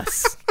on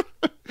us.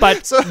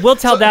 But we'll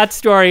tell that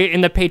story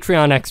in the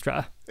Patreon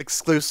Extra.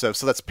 Exclusive.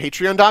 So that's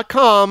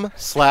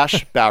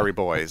patreon.com/Bowery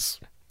Boys.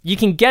 You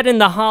can get in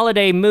the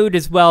holiday mood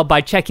as well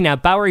by checking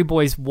out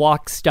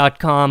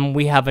BoweryBoysWalks.com.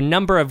 We have a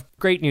number of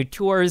great new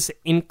tours,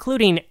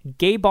 including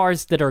Gay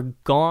Bars That Are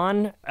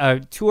Gone, a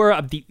tour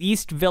of the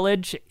East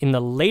Village in the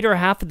later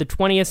half of the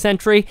 20th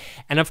century,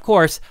 and of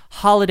course,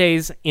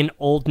 Holidays in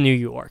Old New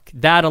York.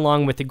 That,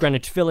 along with the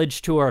Greenwich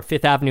Village tour, a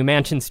Fifth Avenue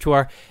Mansions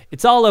tour,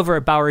 it's all over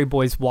at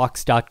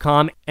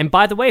BoweryBoysWalks.com. And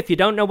by the way, if you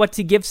don't know what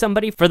to give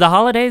somebody for the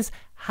holidays,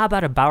 how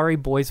about a Bowery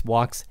Boys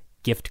Walks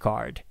gift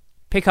card?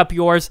 Pick up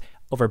yours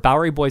over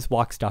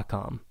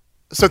BoweryBoysWalks.com.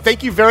 So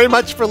thank you very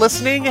much for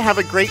listening. Have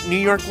a great New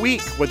York week,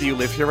 whether you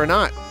live here or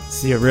not.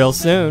 See you real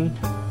soon.